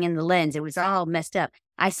anything in the lens. It was all messed up.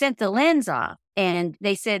 I sent the lens off, and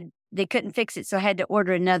they said they couldn't fix it, so I had to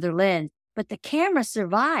order another lens. But the camera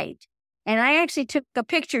survived, and I actually took a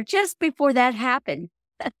picture just before that happened,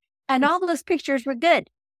 and all those pictures were good.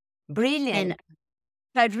 Brilliant. And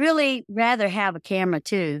I'd really rather have a camera,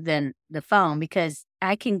 too, than the phone because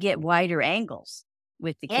I can get wider angles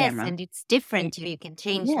with the camera. Yes, and it's different. You can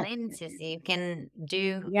change lenses. You can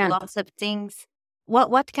do lots of things.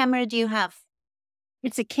 What camera do you have?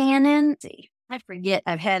 It's a Canon. I forget.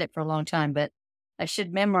 I've had it for a long time, but I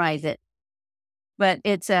should memorize it. But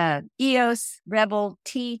it's a EOS Rebel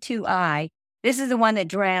T2i. This is the one that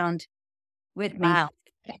drowned with me. Wow.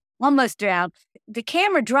 Almost drowned. The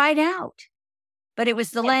camera dried out. But it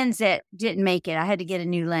was the lens that didn't make it. I had to get a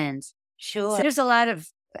new lens. Sure. So there's a lot of,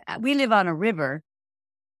 we live on a river,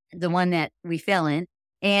 the one that we fell in.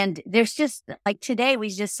 And there's just, like today, we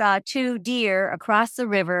just saw 2 deer across the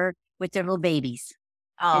river with their little babies.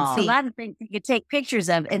 And so a lot of things you could take pictures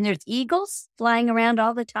of. And there's eagles flying around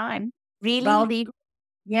all the time. Really? Bald eagles.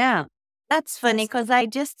 Yeah. That's funny because I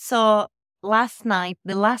just saw last night,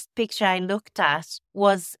 the last picture I looked at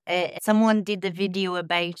was someone did a video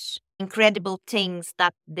about incredible things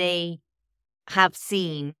that they have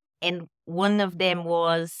seen. And one of them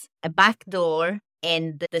was a back door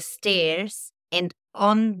and the stairs. And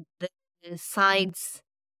on the sides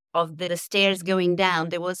of the stairs going down,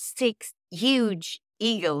 there was 6 huge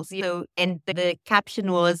eagles. And the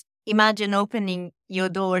caption was, "Imagine opening your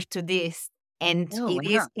door to this." And it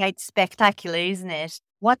is quite spectacular, isn't it?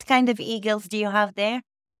 What kind of eagles do you have there?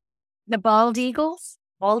 The bald eagles.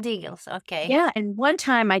 Bald eagles, okay. Yeah, and one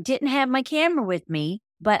time I didn't have my camera with me,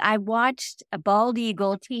 but I watched a bald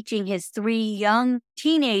eagle teaching his 3 young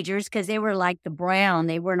teenagers because they were like the brown.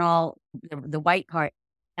 They weren't all the white part.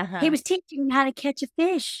 He was teaching them how to catch a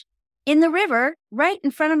fish in the river right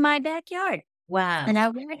in front of my backyard. Wow. And I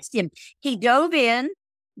watched him. He dove in,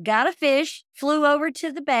 got a fish, flew over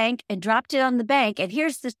to the bank and dropped it on the bank. And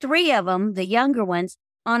here's the 3 of them, the younger ones,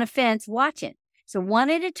 on a fence watching. So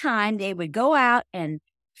one at a time, they would go out and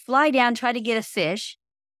fly down, try to get a fish.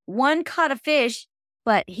 One caught a fish,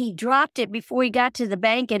 but he dropped it before he got to the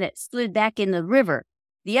bank and it slid back in the river.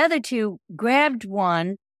 The other 2 grabbed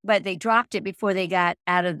one, but they dropped it before they got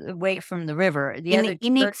out of the way from the river. The other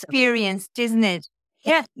inexperienced, isn't it?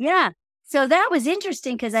 Yeah. So that was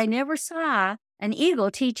interesting because I never saw an eagle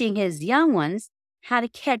teaching his young ones how to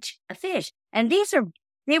catch a fish. And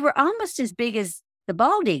they were almost as big as the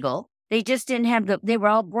bald eagle. They just didn't have they were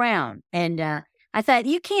all brown. And I thought,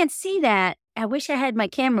 you can't see that I wish I had my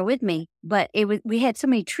camera with me, but we had so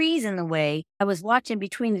many trees in the way. I was watching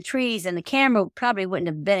between the trees, and the camera probably wouldn't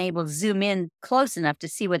have been able to zoom in close enough to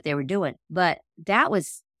see what they were doing. But that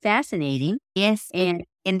was fascinating. Yes. And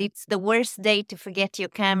it's the worst day to forget your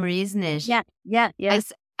camera, isn't it? yeah.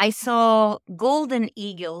 I saw golden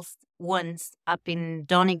eagles once up in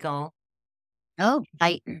Donegal. Oh,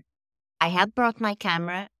 I had brought my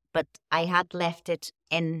camera, but I had left it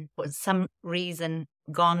and for some reason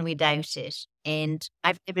gone without it. And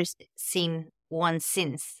I've never seen one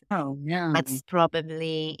since. oh no.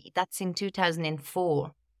 That's in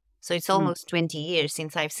 2004. So it's almost 20 years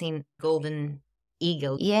since I've seen golden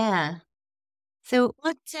eagle. Yeah. So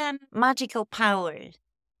what magical power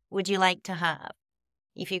would you like to have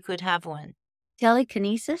if you could have one?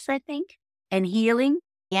 Telekinesis, I think, and healing.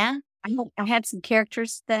 Yeah. I had some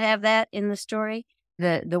characters that have that in the story.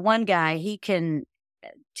 The one guy, he can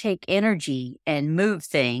take energy and move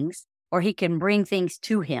things, or he can bring things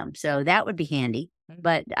to him. So that would be handy.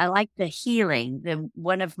 But I like the healing.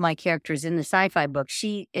 One of my characters in the sci-fi book,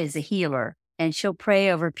 she is a healer, and she'll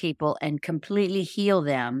pray over people and completely heal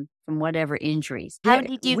them from whatever injuries. How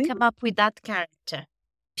did you come up with that character?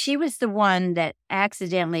 She was the one that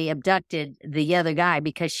accidentally abducted the other guy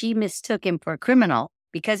because she mistook him for a criminal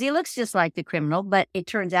because he looks just like the criminal, but it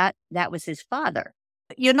turns out that was his father.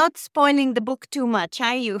 You're not spoiling the book too much,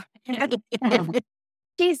 are you?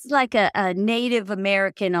 She's like a Native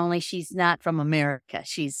American, only she's not from America.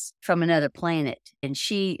 She's from another planet. And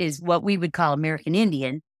she is what we would call American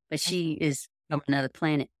Indian, but she is from another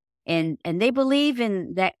planet. And they believe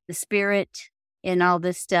in that, the spirit and all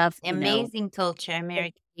this stuff. Amazing culture,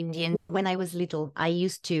 American Indian. When I was little,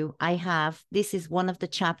 this is one of the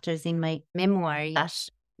chapters in my memoir that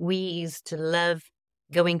we used to love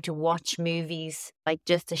going to watch movies, like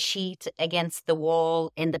just a sheet against the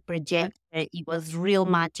wall and the projector. It was real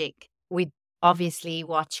magic. We'd obviously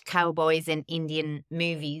watch cowboys and Indian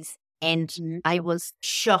movies, and I was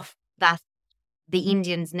shocked that the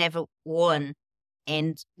Indians never won.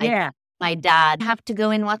 And my dad have to go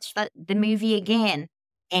and watch the movie again.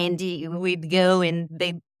 And we'd go, and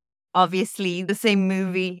they obviously the same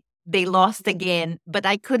movie, they lost again, but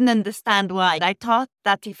I couldn't understand why. I thought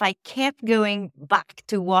that if I kept going back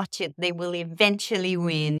to watch it, they will eventually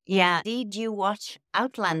win. Yeah. Did you watch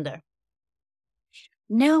Outlander?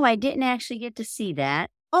 No, I didn't actually get to see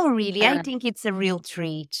that. Oh, really? I think it's a real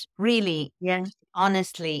treat. Really. Yeah.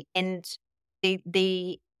 Honestly. And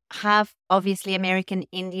they have obviously American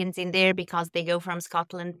Indians in there because they go from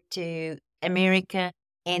Scotland to America,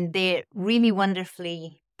 and they're really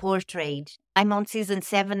wonderfully portrayed. I'm on season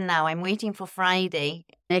 7 now. I'm waiting for Friday.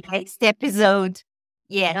 Next episode.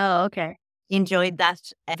 Yeah. Oh, okay. Enjoyed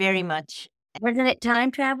that very much. Wasn't it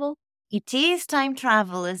time travel? It is time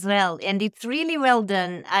travel as well. And it's really well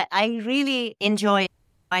done. I really enjoy it.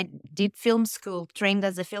 I did film school, trained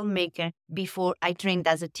as a filmmaker before I trained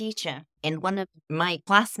as a teacher. And one of my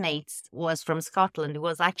classmates was from Scotland. It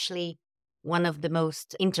was actually one of the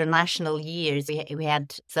most international years. We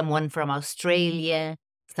had someone from Australia,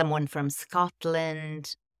 someone from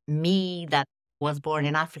Scotland, me that was born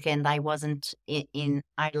in Africa, and I wasn't in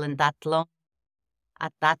Ireland that long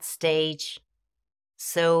at that stage.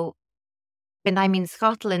 So when I'm in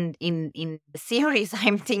Scotland in the series,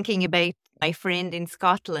 I'm thinking about my friend in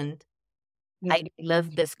Scotland. I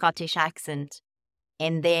love the Scottish accent.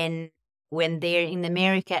 And then when they're in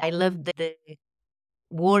America, I love the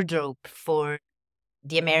wardrobe for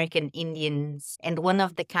the American Indians. And one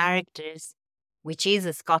of the characters, which is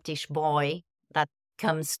a Scottish boy that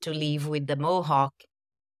comes to live with the Mohawk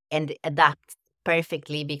and adapts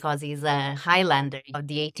perfectly because he's a Highlander of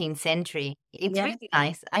the 18th century. It's really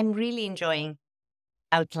nice. I'm really enjoying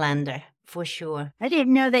Outlander, for sure. I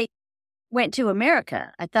didn't know they went to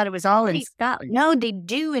America. I thought it was all in Scotland. No, they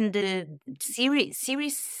do in the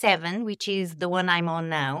series 7, which is the one I'm on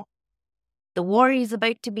now. The war is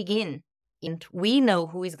about to begin, and we know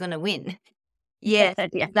who is going to win. Yes,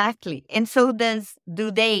 exactly. And so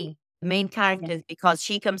do they, the main characters, because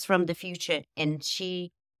she comes from the future, and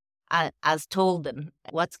she has told them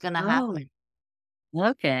what's going to happen.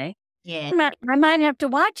 Okay. Yeah. I might have to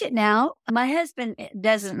watch it now. My husband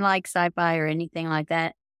doesn't like sci-fi or anything like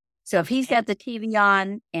that. So if he's got the TV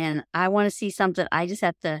on and I want to see something, I just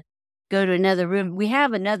have to go to another room. We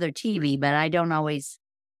have another TV, but I don't always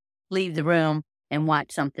leave the room and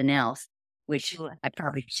watch something else, which I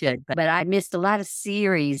probably should. But I missed a lot of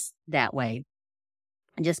series that way.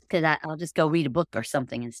 Just because I'll just go read a book or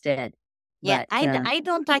something instead. Yeah, but, I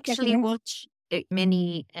don't actually watch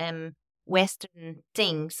many Western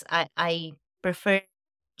things. I prefer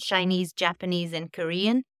Chinese, Japanese, and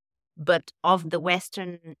Korean. But of the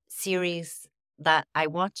Western series that I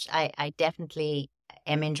watch, I definitely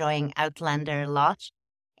am enjoying Outlander a lot.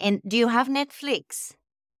 And do you have Netflix?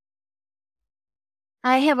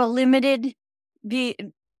 I have a limited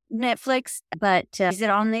Netflix, but is it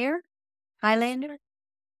on there? Highlander?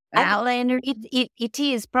 Outlander? It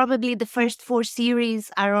is. Probably the first 4 series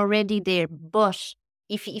are already there. But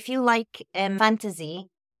if you like fantasy,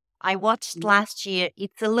 I watched last year.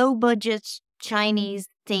 It's a low budget Chinese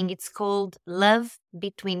thing. It's called Love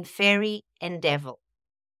Between Fairy and Devil.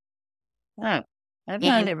 Oh, I've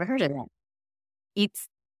And never heard of that.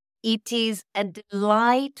 it is a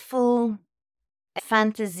delightful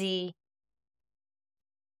fantasy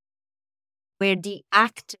where the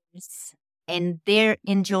actors and their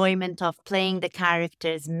enjoyment of playing the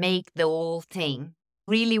characters make the whole thing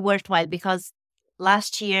really worthwhile. Because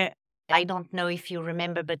last year, I don't know if you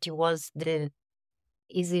remember, but it was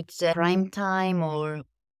is it Prime Time or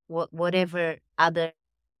whatever other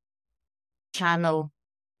channel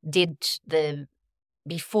did the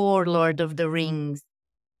before Lord of the Rings,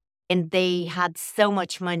 and they had so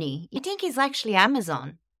much money. I think it's actually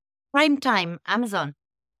Amazon. Prime Time, Amazon.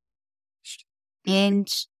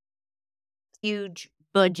 And huge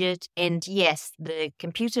budget. And yes, the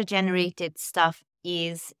computer generated stuff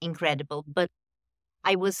is incredible. But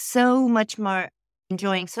I was so much more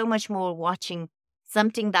enjoying, so much more watching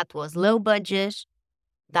something that was low budget,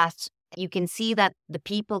 that you can see that the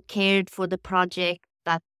people cared for the project,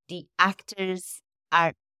 that the actors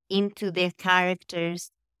are into their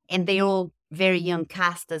characters, and they're all very young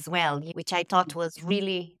cast as well, which I thought was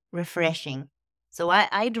really refreshing. So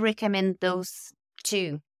I'd recommend those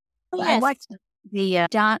two. I watched the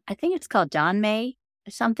Don. I think it's called Don May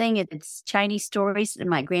or something. It's Chinese stories that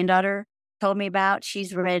my granddaughter told me about.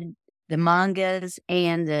 She's read the mangas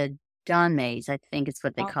and the Don Mays. I think it's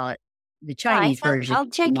what they call it, the Chinese version. I'll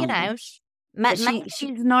check it out.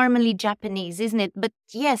 She's normally Japanese, isn't it? But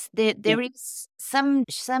yes, there is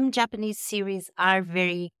some Japanese series are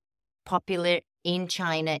very popular in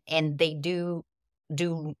China, and they do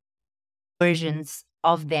versions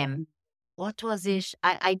of them. What was it?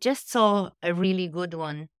 I just saw a really good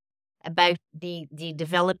one about the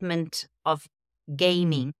development of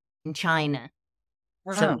gaming in China.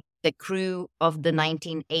 So the crew of the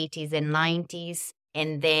 1980s and 90s,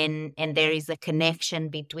 and there is a connection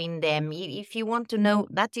between them. If you want to know,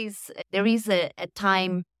 there is a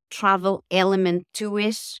time travel element to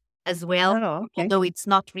it as well. Oh, okay. Although it's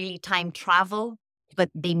not really time travel, but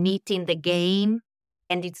they meet in the game,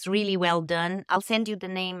 and it's really well done. I'll send you the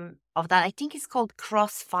name of that. I think it's called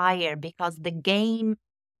Crossfire, because the game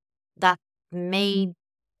that made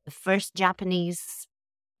the first Japanese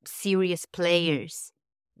serious players,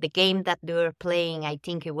 the game that they were playing, I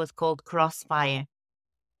think it was called Crossfire.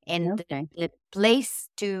 And the place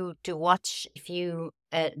to watch, if you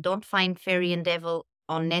don't find Fairy and Devil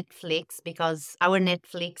on Netflix, because our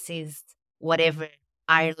Netflix is whatever,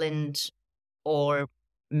 Ireland or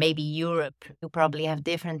maybe Europe, you probably have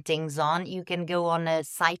different things on. You can go on a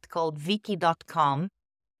site called viki.com.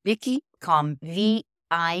 Viki.com,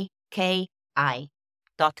 VIKI.com.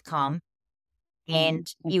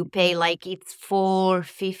 And you pay it's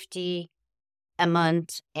 $4.50 a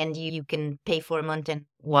month, and you can pay for a month and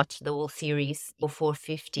watch the whole series for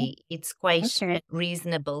 $4.50. It's quite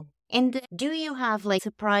reasonable. And do you have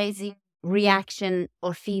surprising reaction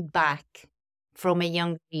or feedback from a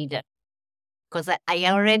young reader? Because I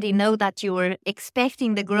already know that you were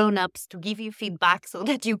expecting the grown-ups to give you feedback so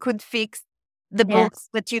that you could fix the books,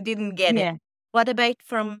 but you didn't get it. What about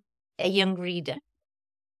from a young reader?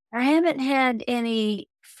 I haven't had any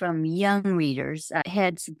from young readers. I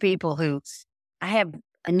had some people who, I have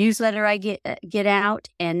a newsletter I get out,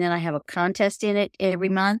 and then I have a contest in it every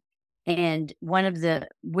month. And one of the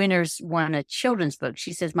winners won a children's book.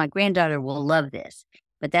 She says, my granddaughter will love this.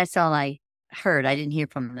 But that's all I heard. I didn't hear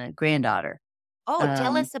from the granddaughter. Oh,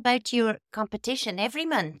 tell us about your competition every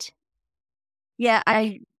month. Yeah,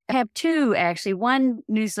 I have two, actually. One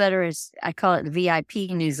newsletter is, I call it the VIP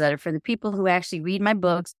newsletter, for the people who actually read my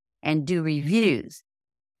books and do reviews.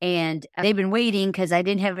 And they've been waiting because I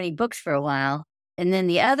didn't have any books for a while. And then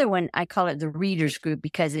the other one, I call it the readers group,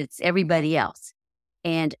 because it's everybody else.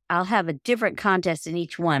 And I'll have a different contest in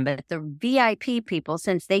each one. But the VIP people,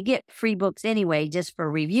 since they get free books anyway, just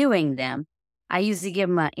for reviewing them, I usually give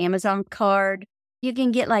them an Amazon card. You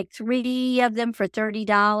can get 3 of them for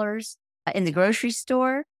 $30 in the grocery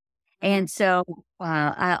store. And so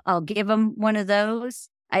I'll give them one of those.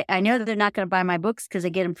 I know that they're not going to buy my books because I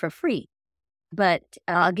get them for free. But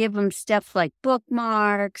I'll give them stuff like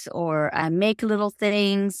bookmarks, or I make little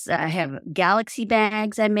things. I have galaxy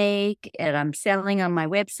bags I make and I'm selling on my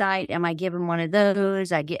website. And I give them one of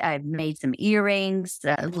those. I've made some earrings,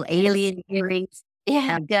 little alien earrings.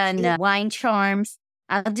 Yeah. I've done wine charms.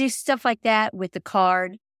 I'll do stuff like that with the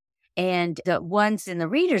card. And the ones in the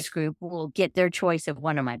readers group will get their choice of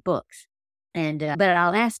one of my books. And but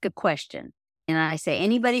I'll ask a question. And I say,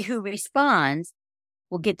 anybody who responds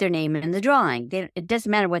will get their name in the drawing. It doesn't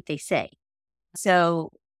matter what they say.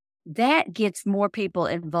 So that gets more people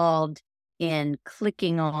involved in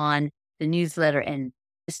clicking on the newsletter and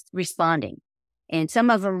just responding. And some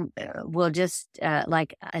of them will just,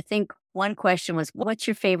 like, I think one question was, what's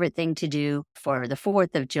your favorite thing to do for the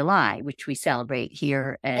 4th of July, which we celebrate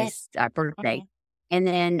here as our birthday? Okay. And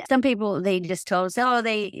then some people, they just told us,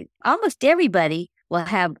 almost everybody will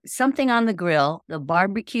have something on the grill. They'll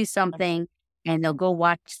barbecue something and they'll go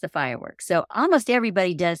watch the fireworks. So almost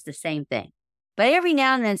everybody does the same thing. But every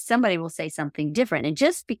now and then somebody will say something different. And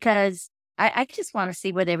just because I just want to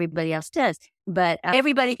see what everybody else does. But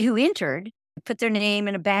everybody who entered put their name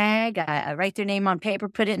in a bag. I write their name on paper,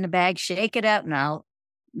 put it in a bag, shake it up, and I'll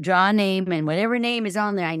draw a name. And whatever name is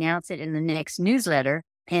on there, I announce it in the next newsletter.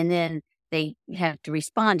 And then they have to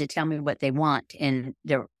respond to tell me what they want and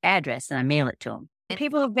their address, and I mail it to them. And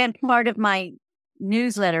people who've been part of my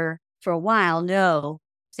newsletter for a while know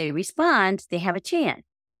if they respond, they have a chance.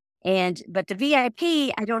 But the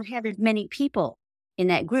VIP, I don't have as many people in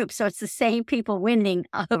that group. So it's the same people winning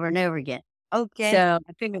over and over again. Okay. So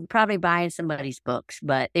I figured probably buying somebody's books,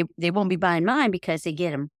 but they won't be buying mine because they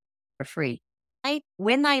get them for free.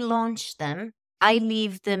 When I launch them, I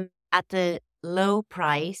leave them at a low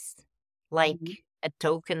price, like a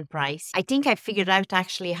token price. I think I figured out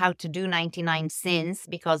actually how to do 99 cents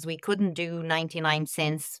because we couldn't do 99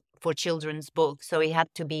 cents for children's books. So it had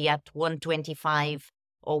to be at 125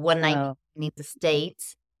 or 190 in the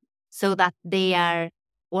States, so that they are,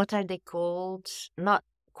 what are they called? Not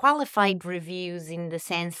qualified reviews, in the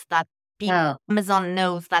sense that Amazon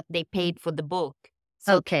knows that they paid for the book.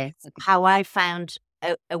 So Okay. how I found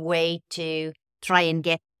a way to try and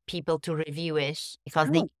get people to review it, because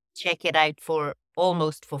they check it out for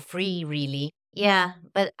almost for free, really. Yeah,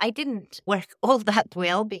 but I didn't work all that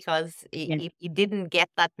well because it didn't get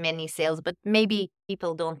that many sales, but maybe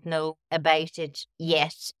people don't know about it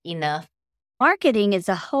yet enough. Marketing is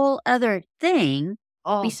a whole other thing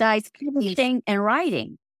besides publishing and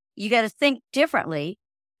writing. You got to think differently.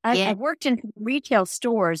 I've worked in retail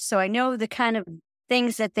stores, so I know the kind of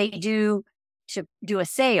things that they do to do a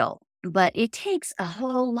sale, but it takes a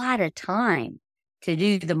whole lot of time to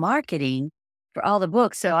do the marketing for all the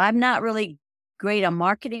books. So I'm not really great on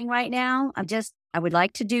marketing right now. I would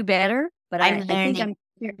like to do better, but I'm learning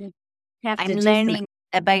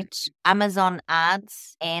about Amazon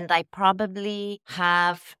ads, and I probably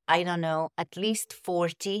have, I don't know, at least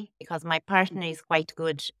 40, because my partner is quite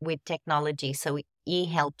good with technology, so he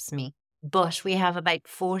helps me. But we have about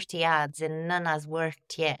 40 ads and none has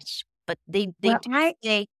worked yet. But they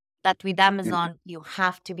say that with Amazon, you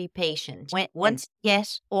have to be patient. Once you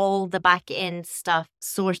get all the back end stuff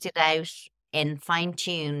sorted out and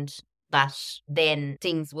fine-tuned, that then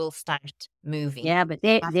things will start moving. Yeah, but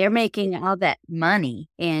they're making all that money.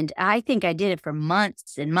 And I think I did it for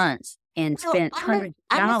months and months and spent $100.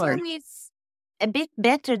 Amazon is a bit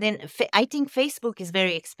better than, I think Facebook is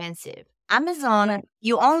very expensive. Amazon,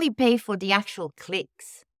 you only pay for the actual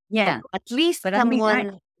clicks. Yeah. At least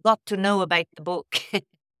someone got to know about the book.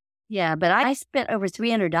 Yeah, but I spent over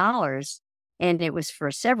 $300 and it was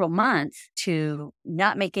for several months to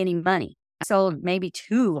not make any money. I sold maybe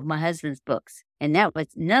 2 of my husband's books, and that was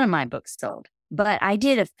none of my books sold. But I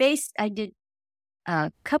did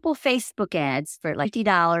a couple Facebook ads for like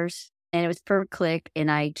 $50, and it was per click. And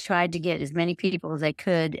I tried to get as many people as I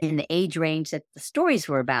could in the age range that the stories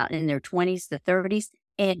were about, in their 20s to 30s.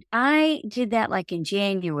 And I did that like in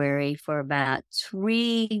January for about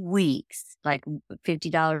 3 weeks, like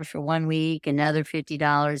 $50 for 1 week, another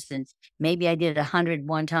 $50, and maybe I did 100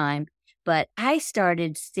 one time. But I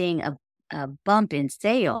started seeing a bump in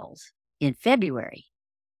sales in February.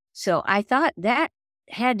 So I thought that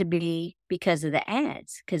had to be because of the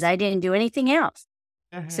ads, because I didn't do anything else.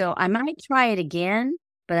 So I might try it again,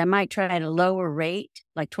 but I might try at a lower rate,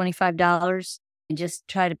 like $25, and just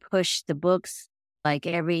try to push the books like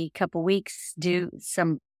every couple weeks, do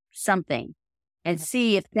something and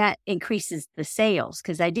see if that increases the sales.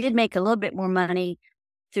 Because I did make a little bit more money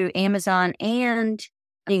through Amazon and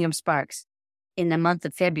Ingham Sparks in the month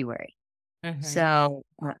of February. So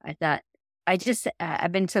I thought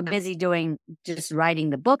I've been so busy doing just writing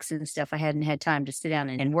the books and stuff. I hadn't had time to sit down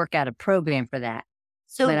and work out a program for that.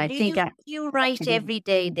 So But I do think you write every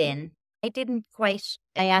day then? I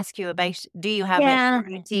ask you about, do you have Yeah. a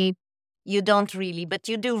routine? You don't really, but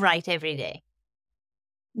you do write every day.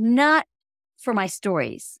 Not for my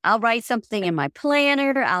stories. I'll write something in my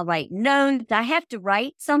planner. I'll write notes. I have to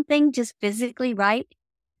write something, just physically write.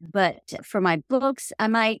 But for my books, I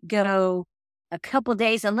might go a couple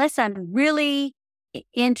days unless I'm really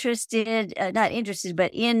interested, not interested,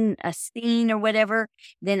 but in a scene or whatever,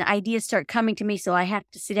 then ideas start coming to me. So I have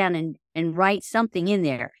to sit down and write something in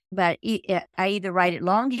there. But I either write it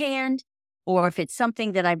longhand, or if it's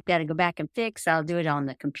something that I've got to go back and fix, I'll do it on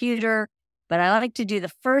the computer. But I like to do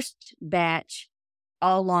the first batch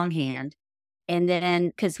all longhand. And then,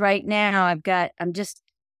 because right now I'm just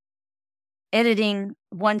editing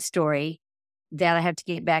one story that I have to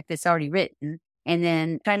get back that's already written, and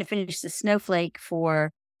then trying to finish the snowflake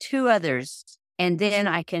for 2 others. And then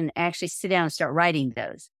I can actually sit down and start writing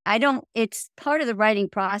those. It's part of the writing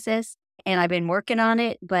process, and I've been working on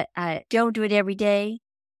it, but I don't do it every day.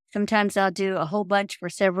 Sometimes I'll do a whole bunch for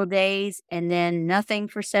several days and then nothing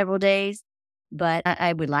for several days. But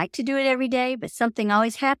I would like to do it every day, but something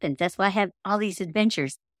always happens. That's why I have all these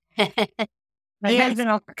adventures. My husband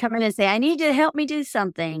will come in and say, I need you to help me do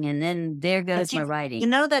something. And then there goes my writing. You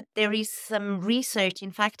know that there is some research.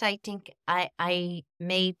 In fact, I think I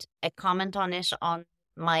made a comment on it on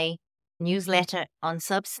my newsletter on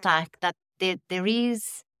Substack, that there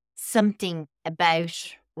is something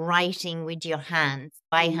about writing with your hands,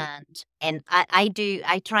 by hand. And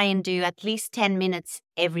I try and do at least 10 minutes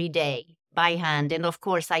every day by hand. And of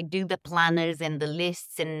course, I do the planners and the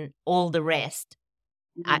lists and all the rest.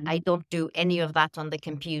 I don't do any of that on the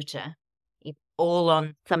computer. It's all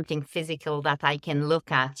on something physical that I can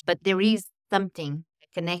look at. But there is something, a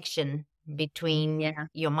connection between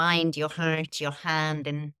your mind, your heart, your hand,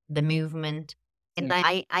 and the movement. And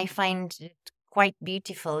I find it quite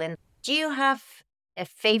beautiful. And do you have a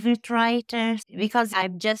favorite writer? Because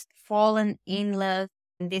I've just fallen in love.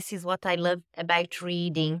 And this is what I love about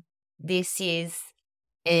reading. This is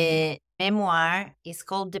a memoir. It's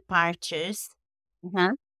called Departures.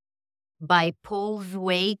 By Paul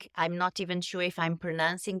Zweig. I'm not even sure if I'm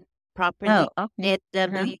pronouncing properly. Oh, okay.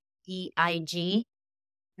 Zweig.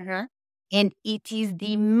 And it is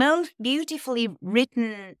the most beautifully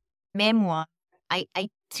written memoir. I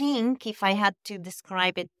think if I had to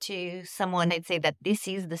describe it to someone, I'd say that this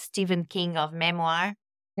is the Stephen King of memoir.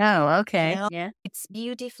 Oh, okay. You know, Yeah. it's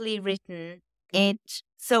beautifully written.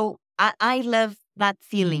 So I love that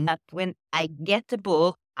feeling that when I get a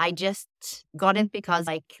book, I just got it because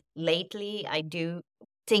lately I do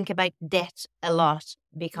think about death a lot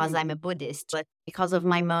because I'm a Buddhist, but because of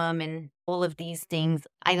my mom and all of these things,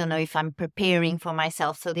 I don't know if I'm preparing for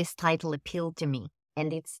myself. So this title appealed to me,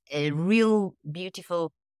 and it's a real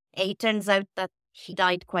beautiful. It turns out that he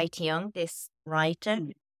died quite young, this writer,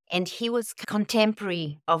 and he was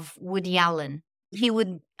contemporary of Woody Allen. He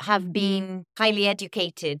would have been highly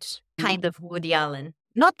educated, kind of Woody Allen.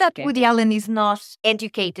 Not that Woody Allen is not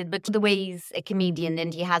educated, but the way he's a comedian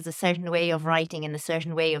and he has a certain way of writing and a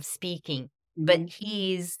certain way of speaking. But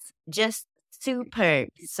he's just superb.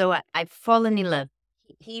 So I've fallen in love.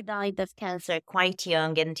 He died of cancer quite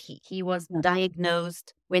young, and he was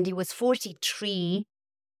diagnosed when he was 43.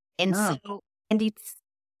 And and it's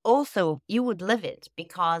also, you would love it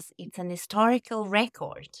because it's an historical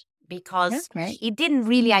record. Because he didn't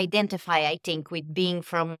really identify, I think, with being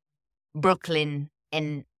from Brooklyn.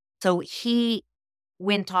 And so he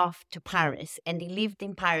went off to Paris, and he lived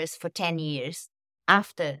in Paris for 10 years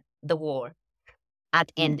after the war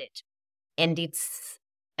had ended. And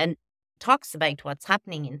talks about what's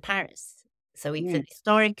happening in Paris. So it's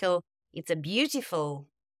it's a beautifully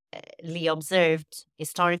observed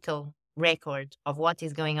historical record of what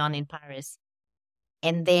is going on in Paris.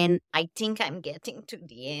 And then I think I'm getting to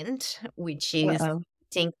the end, which is, I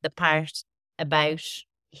think, the part about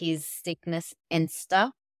his sickness and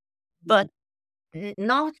stuff, but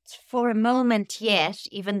not for a moment yet,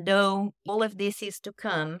 even though all of this is to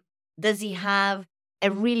come. Does he have a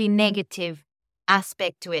really negative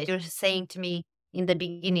aspect to it? You're saying to me in the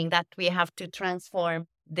beginning that we have to transform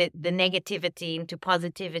the negativity into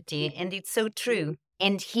positivity, and it's so true.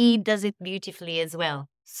 And he does it beautifully as well.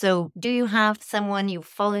 So do you have someone you've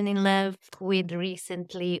fallen in love with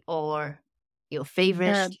recently, or your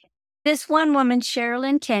favorite? This one woman,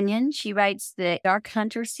 Sherilyn Kenyon, she writes the Dark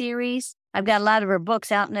Hunter series. I've got a lot of her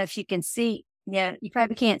books. I don't know if you can see. Yeah, you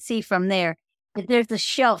probably can't see from there. But there's a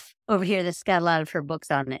shelf over here that's got a lot of her books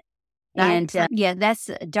on it. And that's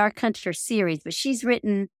a Dark Hunter series. But she's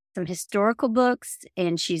written some historical books,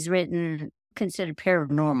 and she's written considered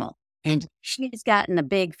paranormal. And she's gotten a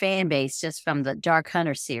big fan base just from the Dark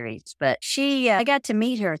Hunter series. But I got to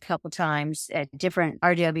meet her a couple times at different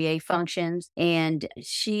RWA functions, and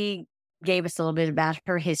she gave us a little bit about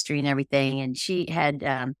her history and everything. And she had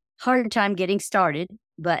hard time getting started.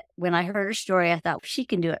 But when I heard her story, I thought, she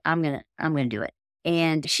can do it. I'm gonna do it.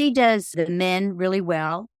 And she does the men really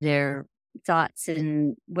well, their thoughts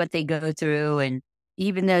and what they go through. And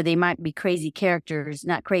even though they might be crazy characters,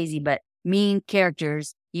 not crazy, but mean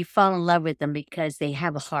characters, you fall in love with them because they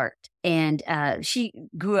have a heart. And she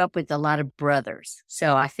grew up with a lot of brothers.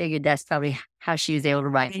 So I figured that's probably how she was able to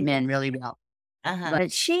write men really well.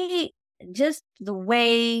 But just the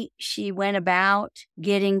way she went about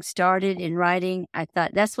getting started in writing, I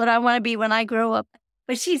thought, that's what I want to be when I grow up.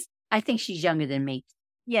 But I think she's younger than me.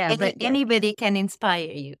 Yeah. But anybody can inspire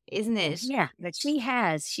you, isn't it? Yeah, but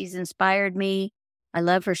she's inspired me. I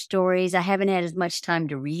love her stories. I haven't had as much time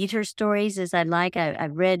to read her stories as I'd like.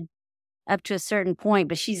 I've read up to a certain point,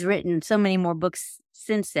 but she's written so many more books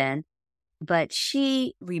since then. But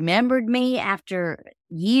she remembered me after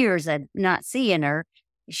years of not seeing her.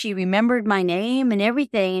 She remembered my name and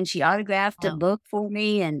everything, and she autographed a book for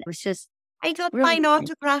me, and it was just I got really mine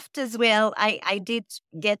autographed as well. I did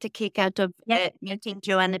get a kick out of meeting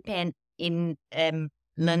Joanna Penn in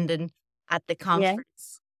London at the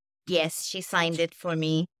conference. Yes, she signed it for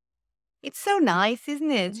me. It's so nice,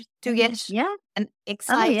 isn't it? To get an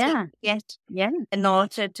exciting get an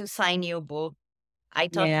author to sign your book. I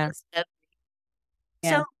thought it was lovely.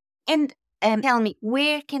 So, and tell me,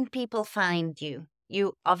 where can people find you?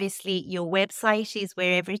 You obviously, your website is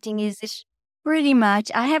where everything is. Pretty much.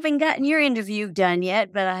 I haven't gotten your interview done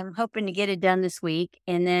yet, but I'm hoping to get it done this week.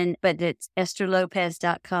 And then, but it's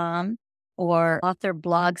EsterLopez.com or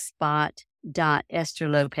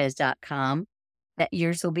authorblogspot.EsterLopez.com. That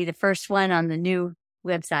yours will be the first one on the new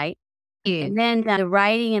website. And then the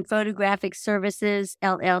Writing and Photographic Services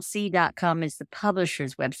LLC.com is the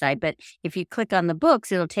publisher's website. But if you click on the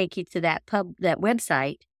books, it'll take you to that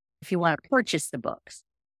website if you want to purchase the books.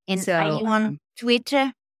 And so, are you on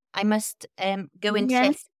Twitter? I must go and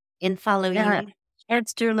check and follow you.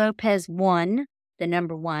 Ester Lopez 1, the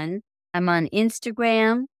number 1. I'm on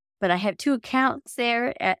Instagram, but I have 2 accounts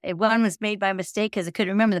there. One was made by mistake because I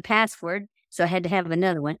couldn't remember the password, so I had to have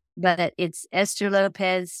another one. But it's Ester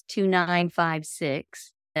Lopez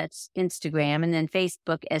 2956. That's Instagram. And then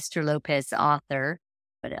Facebook, Ester Lopez Author.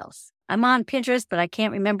 What else? I'm on Pinterest, but I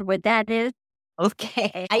can't remember what that is.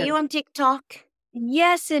 Okay. Are you on TikTok?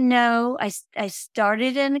 Yes and no. I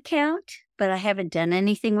started an account, but I haven't done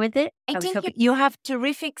anything with it. I think you have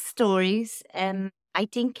terrific stories. I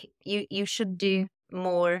think you should do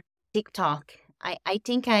more TikTok. I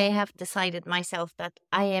think I have decided myself that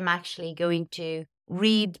I am actually going to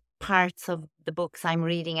read parts of the books I'm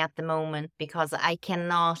reading at the moment because I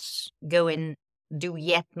cannot go and do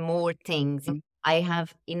yet more things. I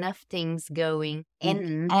have enough things going.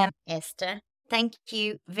 And Ester, thank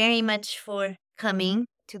you very much for coming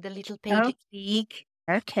to the Little Pages League.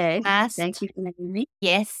 Okay. Thank you for having me.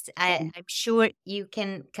 Yes, I'm sure you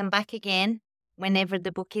can come back again whenever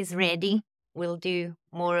the book is ready. We'll do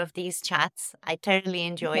more of these chats. I thoroughly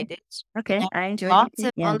enjoyed it. Okay, I enjoyed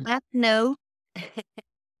it. On that note,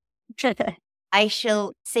 I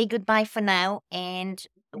shall say goodbye for now, and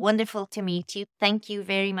wonderful to meet you. Thank you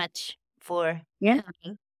very much for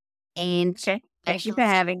coming. And thank you for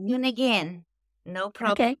having me. Soon again. No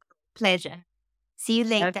problem. Okay. Pleasure. See you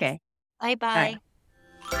later. Okay. Bye-bye.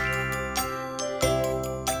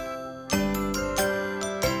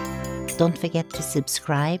 Don't forget to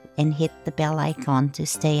subscribe and hit the bell icon to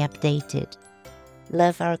stay updated.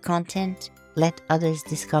 Love our content? Let others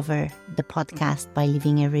discover the podcast by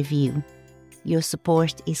leaving a review. Your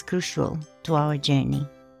support is crucial to our journey.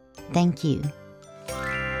 Thank you.